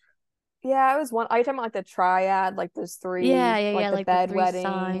it? yeah, it was one. Are you talking about like the triad, like those Yeah, three, yeah, like yeah. the Like the three bedwetting?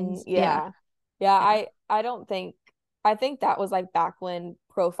 signs. Yeah, Yeah. Yeah, yeah, I don't think I think that was like back when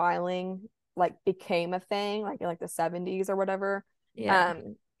profiling like became a thing, like in like the 70s or whatever. yeah.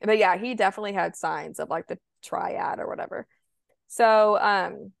 But yeah, he definitely had signs of like the triad or whatever. So,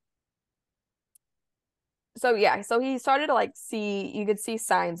 so yeah, so he started to like you could see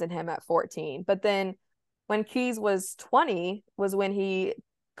signs in him at 14. But then when Keys was 20 was when he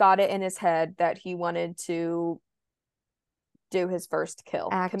got it in his head that he wanted to do his first kill,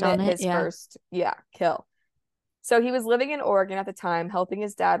 Act on commit it. his Yeah. first, yeah, kill. So he was living in Oregon at the time, helping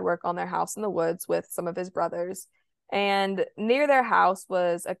his dad work on their house in the woods with some of his brothers. And near their house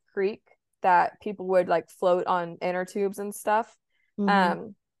was a creek that people would like float on inner tubes and stuff. Mm-hmm.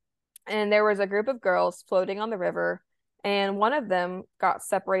 Um, and there was a group of girls floating on the river, and one of them got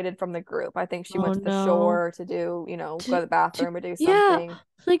separated from the group. I think she Oh went to the no. shore to do, go To, to the to, bathroom or do yeah, something.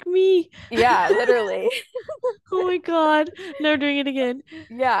 like me. Yeah, literally. Oh my God. Never doing it again.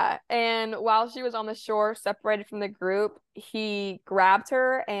 Yeah, and while she was on the shore, separated from the group, he grabbed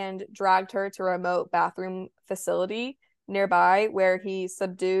her and dragged her to a remote bathroom facility nearby where he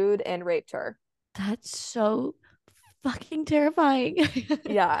subdued and raped her. That's so fucking terrifying.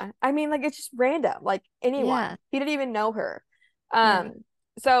 Yeah. I mean, like it's just random, like anyone. Yeah. He didn't even know her. Yeah.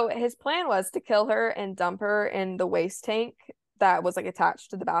 So his plan was to kill her and dump her in the waste tank that was like attached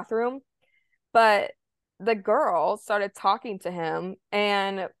to the bathroom. But the girl started talking to him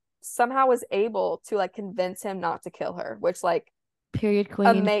and somehow was able to like convince him not to kill her, which like Period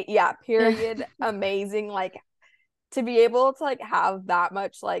queen. yeah, Yeah. period, amazing. Like to be able to like have that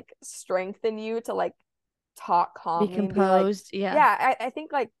much like strength in you to like talk Be calmly and be like, composed. Yeah. yeah, I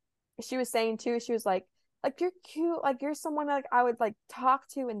think like she was saying too, she was like you're cute, like you're someone like I would like talk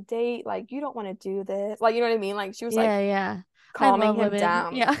to and date, like you don't want to do this, like you know what I mean, like she was like Yeah. Yeah. I calming love him women.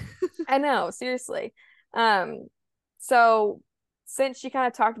 down. Yeah. I know, seriously. um so since she kind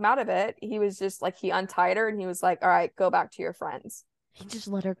of talked him out of it, he was just like he untied her and he was like, all right, go back to your friends. He just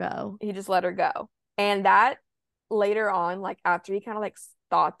let her go. He just let her go. And that later on, like after he kind of like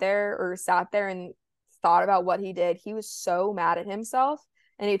thought there or sat there and thought about what he did, he was so mad at himself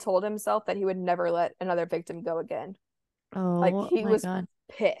and he told himself that he would never let another victim go again. Like Oh he my was God.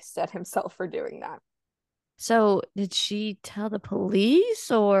 pissed at himself for doing that. So did she tell the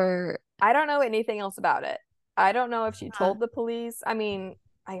police or I don't know anything else about it. I don't know if she uh, told the police. I mean,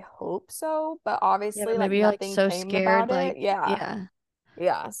 I hope so, but yeah, obviously but like maybe you're like nothing so came scared, about it. like, Yeah. yeah.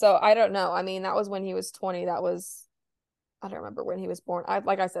 Yeah. So I don't know. I mean, that was when he was 20. That was I don't remember when he was born. I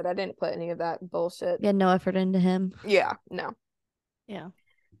like I said, I didn't put any of that bullshit. You had no effort into him. Yeah, no. Yeah.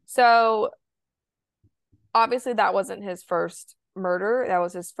 So obviously that wasn't his first murder. That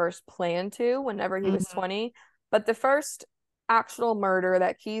was his first plan to whenever he was Mhm. 20. But the first actual murder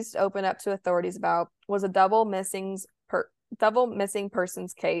that Keys opened up to authorities about was a double missing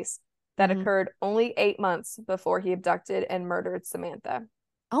persons case that Mhm. occurred only 8 months before he abducted and murdered Samantha.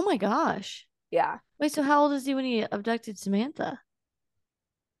 Oh my gosh. Yeah. Wait, so how old is he when he abducted Samantha?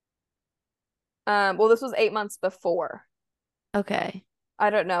 Well, this was 8 months before. Okay. I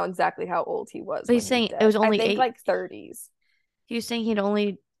don't know exactly how old he was But when he's he saying it was did. I only think eight. like 30s. He was saying he'd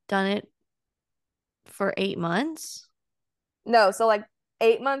only done it for 8 months. No, so like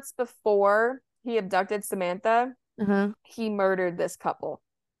 8 months before he abducted Samantha, Uh-huh. he murdered this couple.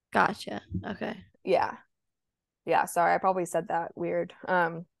 Gotcha. Okay. Yeah. Yeah, sorry, I probably said that weird.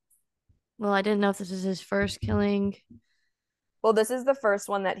 Well, I didn't know if this is his first killing. Well, this is the first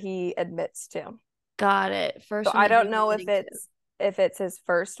one that he admits to. Got it. So First one I that don't he's know if admitting to. it's his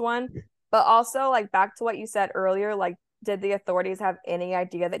first one, but also like back to what you said earlier, like did the authorities have any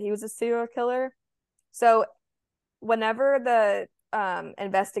idea that he was a serial killer? So whenever the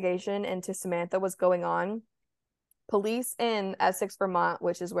investigation into Samantha was going on, police in Essex, Vermont,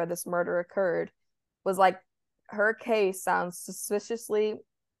 which is where this murder occurred, was like her case sounds suspiciously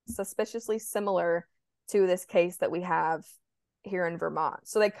similar to this case that we have here in Vermont.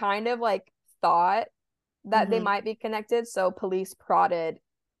 So they kind of like thought that they Mm-hmm. might be connected. So police prodded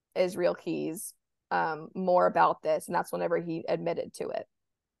Israel Keys more about this, and that's whenever he admitted to it.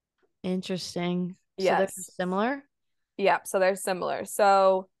 Interesting. So they're Yes. similar? Yep. So they're similar.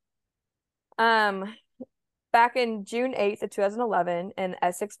 So um back in June 8th of 2011 in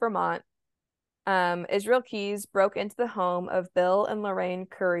Essex, Vermont, Israel Keys broke into the home of Bill and Lorraine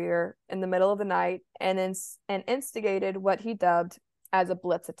Courier in the middle of the night and instigated what he dubbed as a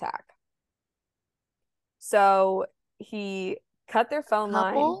blitz attack. So he cut their phone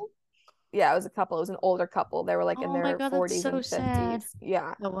line. Couple? Yeah, it was a couple. It was an older couple. They were like in Oh my their God, that's 40s so and sad. 50s.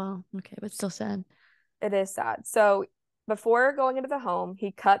 Yeah, Oh well, okay, but still sad. it is sad. So before going into the home,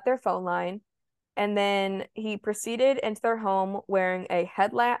 he cut their phone line and then he proceeded into their home wearing a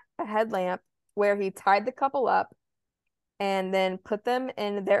headlamp where he tied the couple up and then put them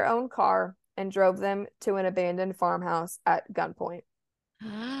in their own car and drove them to an abandoned farmhouse at gunpoint.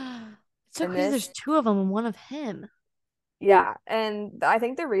 It's so And crazy. There's this, two of them and one of him. Yeah, and I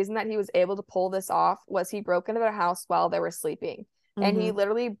think the reason that he was able to pull this off was he broke into their house while they were sleeping. And he Mm-hmm.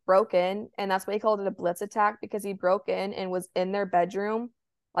 literally broke in, and that's why he called it a blitz attack, because he broke in and was in their bedroom,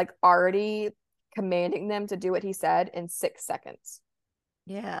 like already commanding them to do what he said in 6 seconds.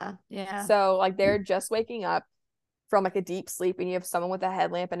 Yeah. Yeah. So like they're just waking up from like a deep sleep, and you have someone with a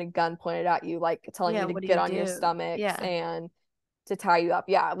headlamp and a gun pointed at you, like telling Yeah. you to What do get you on your do? stomachs Yeah. and to tie you up.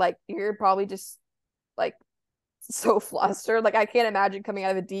 Yeah, like you're probably just like so flustered. Like I can't imagine coming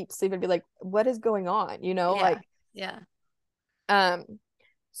out of a deep sleep and be like, what is going on? Yeah. Like Yeah. um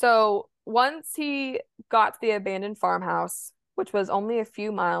so once he got to the abandoned farmhouse, which was only a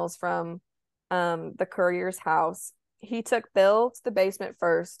few miles from the courier's house, he took Bill to the basement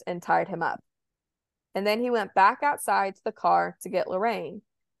first and tied him up. And then he went back outside to the car to get Lorraine.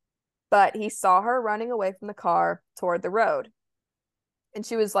 But he saw her running away from the car toward the road. And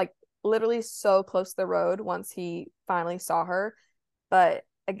she was like literally so close to the road once he finally saw her. But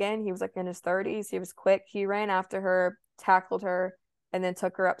again, he was like in his 30s. He was quick. He ran after her, tackled her, and then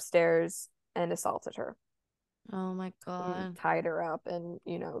took her upstairs and assaulted her Oh my and God. tied her up and,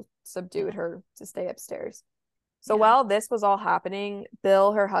 subdued Yeah. her to stay upstairs. So Yeah. while this was all happening,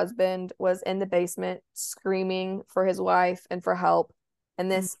 Bill, her husband, was in the basement screaming for his wife and for help. And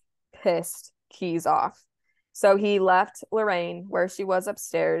Mm. this pissed Keys off. So he left Lorraine where she was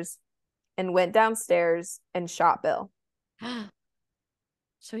upstairs and went downstairs and shot Bill.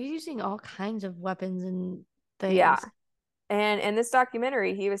 So he's using all kinds of weapons and Yeah. things. And in this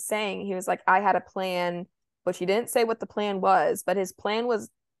documentary, he was saying, he was like, I had a plan, which he didn't say what the plan was, but his plan was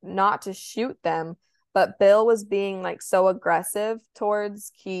not to shoot them. But Bill was being like so aggressive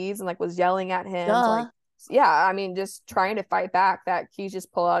towards Keys and like was yelling at him to like, Duh. yeah, I mean, just trying to fight back, that Keys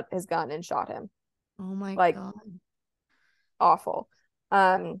just pulled out his gun and shot him. Oh my Like God. awful.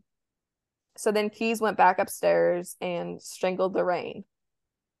 Um, so then Keys went back upstairs and strangled Lorraine.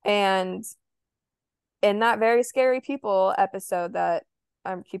 And in that very scary people episode that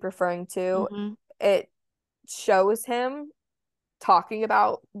I keep referring to, Mm-hmm. it shows him talking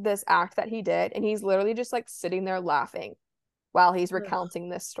about this act that he did, and he's literally just like sitting there laughing while he's Ugh. recounting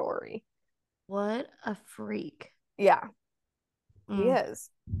this story. What a freak. Yeah, he Mm. is.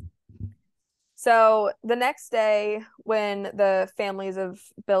 So the next day, when the families of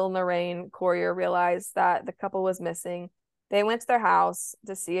Bill and Lorraine Courier realized that the couple was missing, they went to their house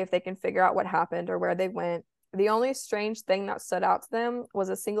to see if they can figure out what happened or where they went. The only strange thing that stood out to them was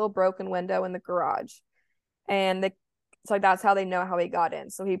a single broken window in the garage. And it's like that's how they know how he got in.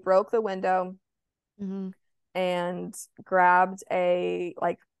 So he broke the window Mm-hmm. and grabbed a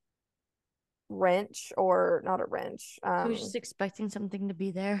like wrench, or not a wrench. He was just expecting something to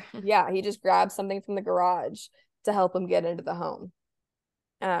be there. Yeah, he just grabbed something from the garage to help him get into the home.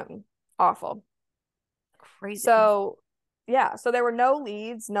 Awful. Crazy. So yeah, so there were no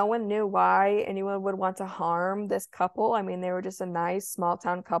leads. No one knew why anyone would want to harm this couple. I mean, they were just a nice small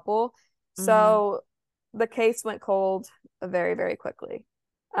town couple. Mm-hmm. So the case went cold very, very quickly.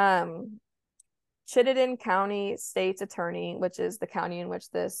 Um, Chittenden County State's Attorney, which is the county in which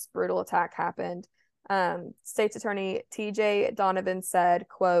this brutal attack happened, State's Attorney TJ Donovan said,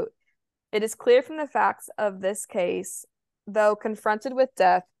 quote, "It is clear from the facts of this case, though confronted with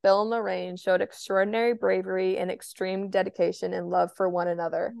death, Bill and Lorraine showed extraordinary bravery and extreme dedication and love for one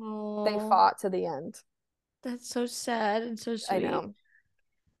another. They Oh, fought to the end." that's so sad and so I sweet. know.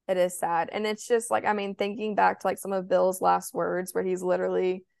 It is sad. And it's just like, I mean, thinking back to like some of Bill's last words where he's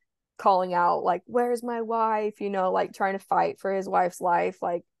literally calling out, like, where's my wife? Like trying to fight for his wife's life.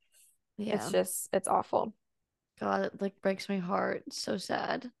 Like, Yeah. it's awful. God, it like breaks my heart. It's so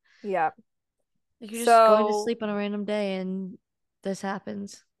sad. Yeah. Like you're just going to So, sleep on a random day and this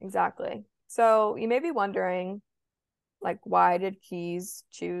happens. exactly. So you may be wondering, like, why did Keys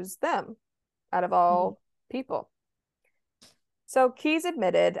choose them out of Mhm. all people? So Keys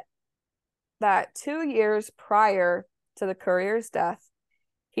admitted that 2 years prior to the courier's death,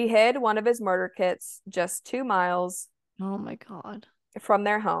 he hid one of his murder kits just 2 miles Oh my God. from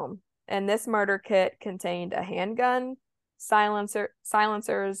their home. And this murder kit contained a handgun,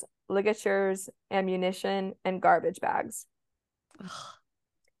 silencers, ligatures, ammunition, and garbage bags. Ugh.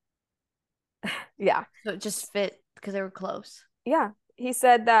 Yeah. So it just fit because they were close. Yeah. He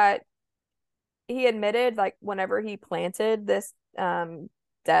said that he admitted, like, whenever he planted this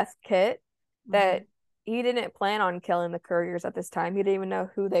death kit, Mm-hmm. that he didn't plan on killing the couriers at this time. He didn't even know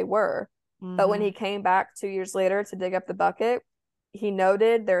who they were. But when Mm-hmm. he came back 2 years later to dig up the bucket, he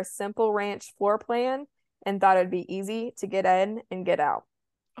noted their simple ranch floor plan and thought it'd be easy to get in and get out.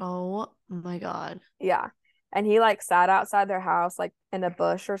 Oh my God. Yeah. And he like sat outside their house, like in a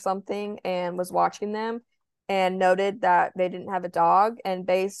bush or something, and was watching them. and noted that they didn't have a dog. And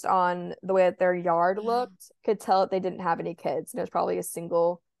based on the way that their yard looked, could tell that they didn't have any kids. And it was probably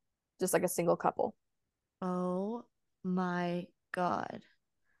just like a single couple. Oh my God.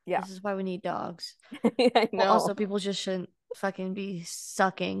 Yeah. This is why we need dogs. I Well, also know. people just shouldn't fucking be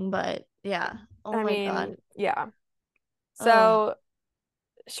sucking, but yeah. Oh I my God. mean, yeah. Ugh. So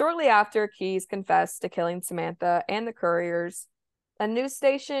shortly after Keyes confessed to killing Samantha and the couriers, a news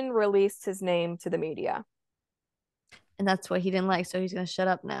station released his name to the media. And that's what he didn't like, so he's gonna shut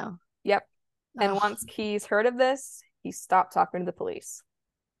up now. Yep. And Ugh. once Keyes heard of this, he stopped talking to the police.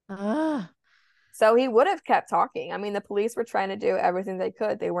 Ugh. So he would have kept talking. I mean, the police were trying to do everything they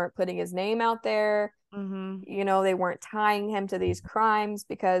could. They weren't putting his name out there. Mm-hmm. They weren't tying him to these crimes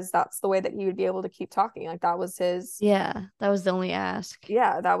because that's the way that he would be able to keep talking. Like that was his, Yeah, that was the only ask.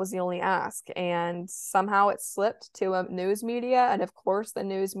 yeah, that was the only ask. And somehow it slipped to a news media. And of course, the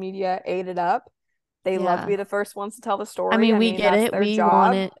news media ate it up. They love to Yeah. be the first ones to tell the I story. mean, I we mean, get that's it. their We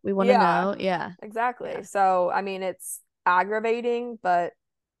want job. it. We want to Yeah, know. Yeah. exactly. Yeah. So, I mean, it's aggravating, but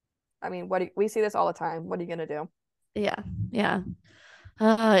I mean, we see this all the time. What are you gonna do? Yeah. Yeah.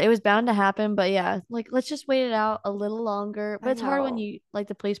 It was bound to happen, but yeah, like let's just wait it out a little longer. But I it's hard when know. you like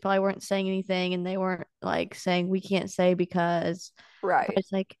the police probably weren't saying anything and they weren't like saying we can't say because, but Right.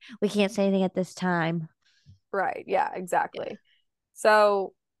 it's like we can't say anything at this time. Right. Yeah, Yeah. exactly.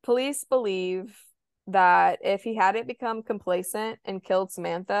 So, police believe that if he hadn't become complacent and killed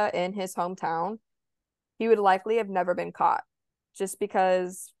Samantha in his hometown, he would likely have never been caught just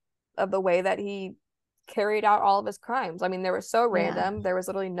because of the way that he carried out all of his crimes. I mean, they were so Yeah. random. There was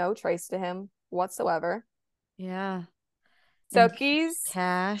literally no trace to him whatsoever. Yeah. So, And Keys,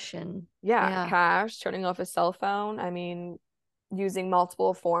 cash and yeah, yeah. cash, turning off his cell phone. I mean, using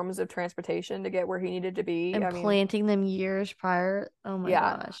multiple forms of transportation to get where he needed to be. And I mean, planting them years prior. Oh my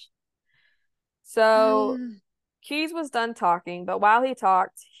yeah. gosh. So Keys was done talking, but while he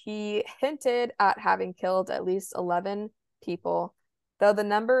talked, he hinted at having killed at least 11 people, though the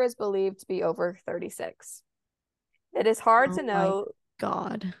number is believed to be over 36. It is hard to Oh my know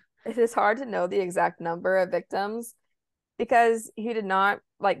God. it is hard to know the exact number of victims because he did not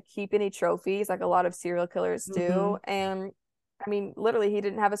like keep any trophies like a lot of serial killers Hmm. do. And I mean, literally he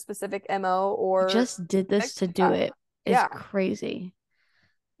didn't have a specific MO He or just did this to victim do type. it. It's Yeah. crazy.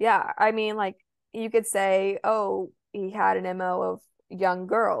 Yeah, I mean, like you could say, oh, he had an MO of young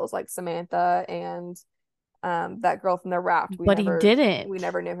girls like Samantha and that girl from the raft. But he We didn't.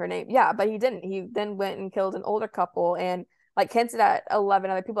 never knew her name. Yeah, but he didn't. He then went and killed an older couple and like hinted at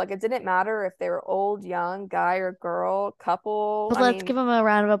 11 other people. Like it didn't matter if they were old, young, guy or girl, couple. But I let's mean, give him a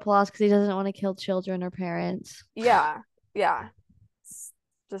round of applause because he doesn't want to kill children or parents. yeah, yeah. It's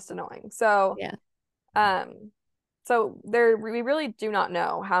just annoying. So, Yeah. um, we really do not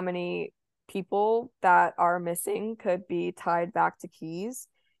know how many people that are missing could be tied back to Keys.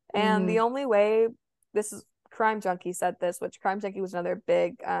 And the Hmm. only way this is Crime Junkie said this, which Crime Junkie was another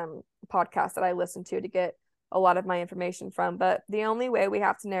big podcast that I listened to get a lot of my information from. But the only way we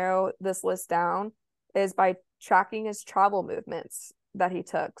have to narrow this list down is by tracking his travel movements that he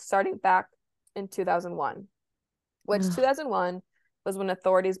took starting back in 2001, which Ugh. 2001 was when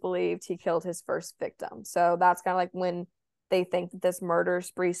authorities believed he killed his first victim. So that's kind of like when they think that this murder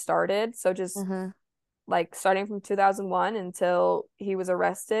spree started. So just Uh-huh. like starting from 2001 until he was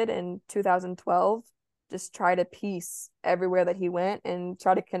arrested in 2012, just try to piece everywhere that he went and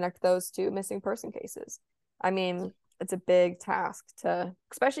try to connect those two missing person cases. I mean, it's a big task to,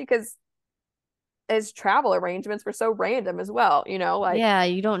 especially because his travel arrangements were so random as well, like Yeah,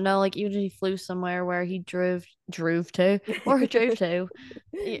 you don't know, like even if he flew somewhere where he drove to or he drove to,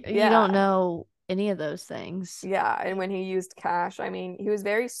 you don't yeah. know any of those things. Yeah, and when he used cash, I mean, he was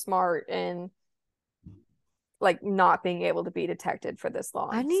very smart in like not being able to be detected for this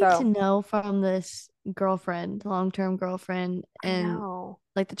I long. need to So, know from this girlfriend, long-term girlfriend, I and know.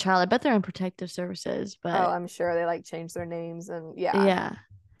 like the child. I bet they're in protective services, Oh, but I'm sure they like changed their names and yeah, yeah,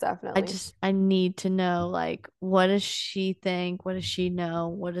 definitely. I need to know like what does she think? What does she know?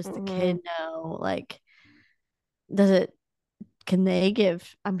 What does the Hmm. kid know? Like, does it can they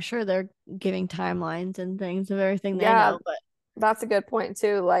give? I'm sure they're giving timelines and things of everything they Yeah, know, but that's a good point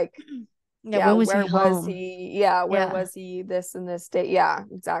too. Like, yeah, yeah, when was he where was home? he? Yeah, where Yeah. was he this and this date? Yeah,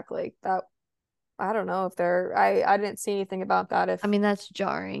 exactly. That I don't know if they're I didn't see anything about that if I mean, that's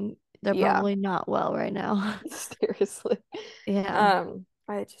jarring. They're yeah, probably not well right now. seriously. Yeah.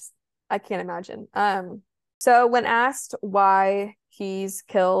 I can't imagine. So when asked why he's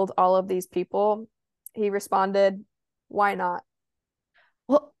killed all of these people, he responded, "Why not?"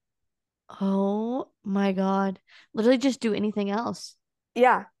 Well, oh my God. Literally just do anything else.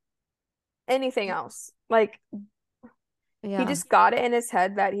 Yeah. anything else. Like he Yeah. just got it in his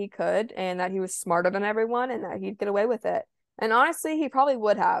head that he could and that he was smarter than everyone and that he'd get away with it. And honestly, he probably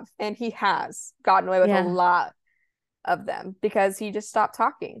would have, and he has gotten away with a Yeah. lot of them because he just stopped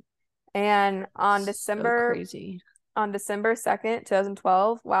talking. And So crazy. on December 2nd,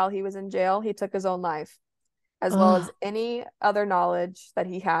 2012, while he was in jail, he took his own life, as well as Oh, any other knowledge that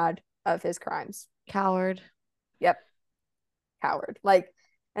he had of his crimes. coward. Yep, coward. Like,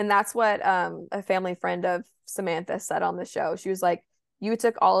 and that's what a family friend of Samantha said on the show. She was like, "You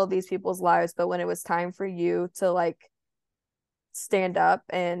took all of these people's lives, but when it was time for you to like stand up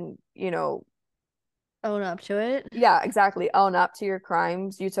and, Own up to it. yeah, exactly, own up to your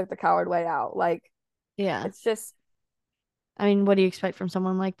crimes, you took the coward way out." Like, Yeah. it's just I mean, what do you expect from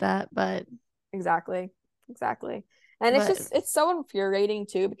someone like that? exactly, exactly. And But it's so infuriating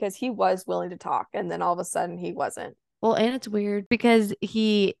too because he was willing to talk and then all of a sudden he wasn't. well, and it's weird because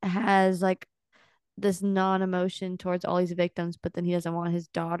he has like this non-emotion towards all these victims, but then he doesn't want his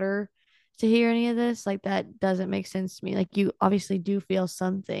daughter to hear any of this. Like that doesn't make sense to me. Like you obviously do feel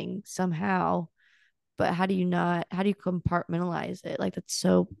something somehow, but how do you compartmentalize it? Like that's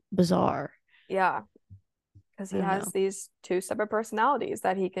so bizarre. Yeah, because I he don't has know. these two separate personalities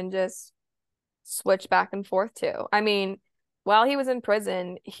that he can just switch back and forth to. I mean, while he was in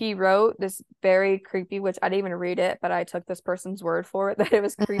prison, he wrote this very creepy, which I didn't even read it, but I took this person's word for it that it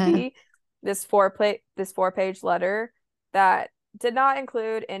was creepy. This 4-page letter that did not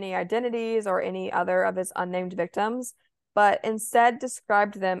include any identities or any other of his unnamed victims, but instead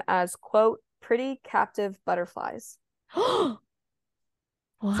described them as, quote, pretty captive butterflies.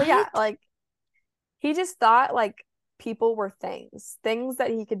 So yeah, What? like he just thought like people were things that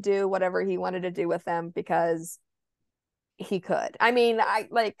he could do whatever he wanted to do with them because he could. I mean, I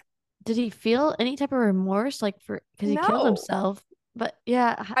like Did he feel any type of remorse like for because he killed no. himself? But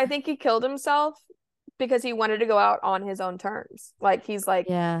yeah, I think he killed himself because he wanted to go out on his own terms. Like he's like,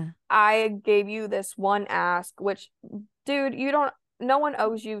 yeah, I gave you this one ask, which dude, you don't no one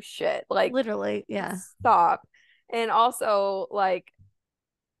owes you shit. Like literally, yeah. stop. And also like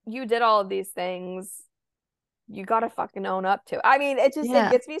you did all of these things. You gotta fucking own up to. I mean, it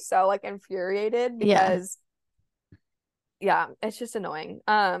Yeah. gets me so like infuriated Yeah. because yeah, it's just annoying.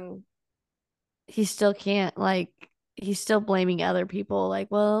 He still can't like he's still blaming other people like,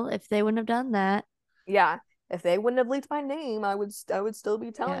 well, if they wouldn't have done that. Yeah, if they wouldn't have leaked my name, I would still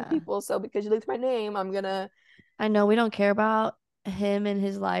be telling Yeah. people. So because you leaked my name, I'm gonna. I know we don't care about him and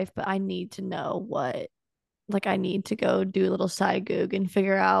his life, but I need to know what like I need to go do a little side goog and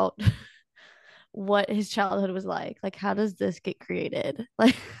figure out what his childhood was like. Like how does this get created?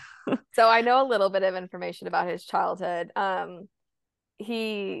 Like So I know a little bit of information about his childhood.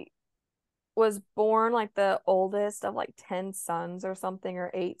 He was born like the oldest of like 10 sons or something,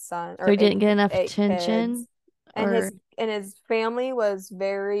 or 8 sons so or he didn't get enough eight kids. attention And or his family was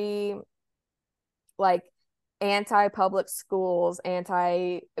very like anti-public schools,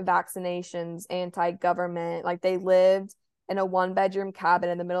 anti-vaccinations, anti-government. Like they lived in a one-bedroom cabin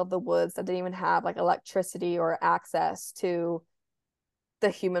in the middle of the woods that didn't even have like electricity or access to the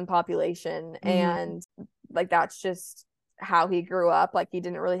human population. mm, And like that's just how he grew up. Like he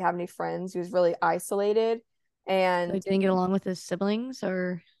didn't really have any friends. He was really isolated. so he And didn't get along with his siblings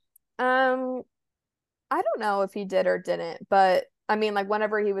or um I don't know if he did or didn't, but I mean, like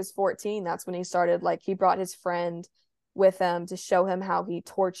whenever he was 14, that's when he started. Like he brought his friend with him to show him how he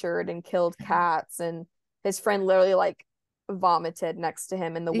tortured and killed cats, and his friend literally like vomited next to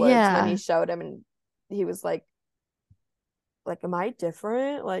him in the woods when he yeah. showed him, and he was like, am I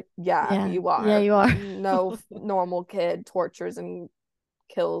different? Like, yeah, Yeah. you Yeah, are. you are. No normal kid tortures and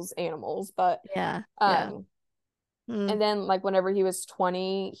kills animals, but Yeah. Yeah. um Mm. and then like whenever he was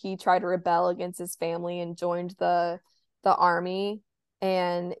 20, he tried to rebel against his family and joined the army.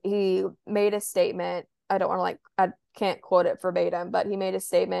 And he made a statement. I don't want to like I can't quote it verbatim, but he made a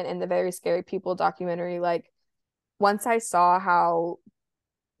statement in the Very Scary People documentary like, once I saw how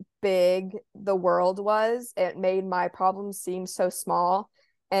big the world was, it made my problems seem so small,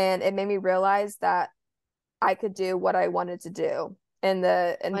 and it made me realize that I could do what I wanted to do. And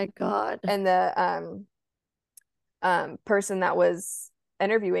My God. the person that was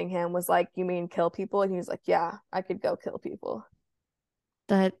interviewing him was like, you mean kill people? And he was like, yeah, I could go kill people.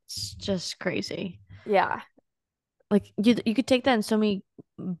 That's just crazy. Yeah. Like you could take that in so many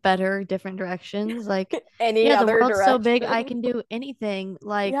better different directions. Like, Any yeah, the other world's so big, I direction. can do anything,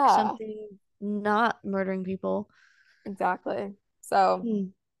 like Yeah, something not murdering people. exactly. So Hmm.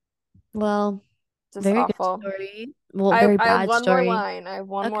 Well, just very good awful. story. Well, very I have bad one more story. line. I have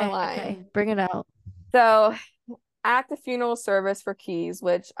one more Okay, line. okay. Bring it out. So at the funeral service for Keys,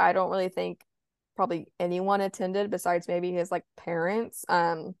 which I don't really think probably anyone attended besides maybe his like parents.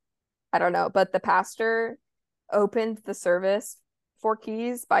 I don't know, but the pastor opened the service for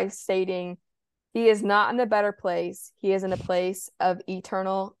Keys by stating, "He is not in a better place. He is in a place of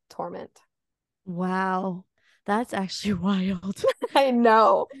eternal torment." Wow. That's actually wild. I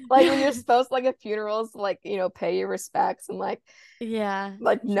know. Like when you're supposed to, like at funerals, like, pay your respects and Yeah.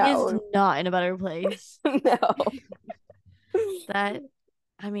 like He is no. not in a better place. No. That,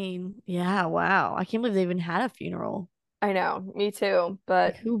 I mean, yeah, wow. I can't believe they even had a funeral. I know, me too.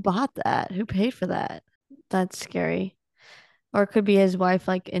 Like, But who bought that? Who paid for that? That's scary. Or it could be his wife,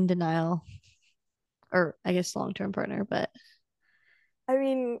 like, in denial, or I guess long-term partner, but I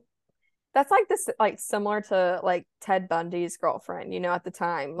mean, that's like this, like similar to like Ted Bundy's girlfriend, at the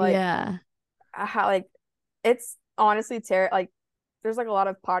time. Like yeah. how like it's honestly like there's like a lot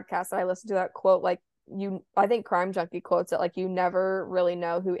of podcasts that I listen to that quote like I think Crime Junkie quotes it like you never really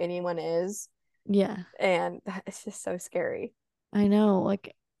know who anyone is, Yeah. and it's just so scary. I know.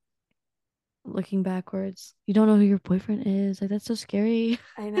 Like, looking backwards, you don't know who your boyfriend is. Like, that's so scary.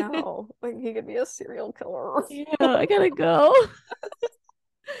 I know. Like he could be a serial killer. Yeah, I gotta go.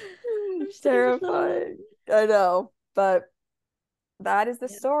 I'm scared though. Terrifying. I know. But that is the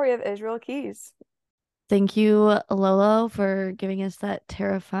Yeah. story of Israel Keys. Thank you, Lolo, for giving us that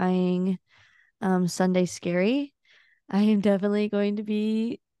terrifying Sunday scary. I am definitely going to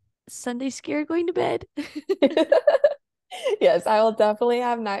be Sunday scared going to bed. Yes, I will definitely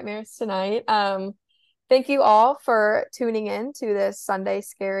have nightmares tonight. Thank you all for tuning in to this Sunday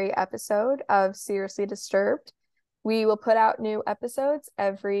Scary episode of Seriously Disturbed. We will put out new episodes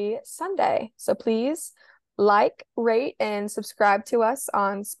every Sunday. So please like, rate, and subscribe to us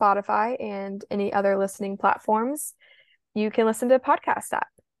on Spotify and any other listening platforms you can listen to a podcast at.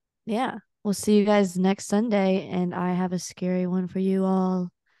 Yeah. We'll see you guys next Sunday, and I have a scary one for you all.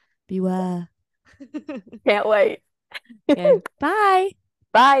 Beware. Can't wait. Okay. Bye.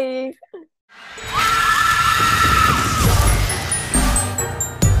 Bye.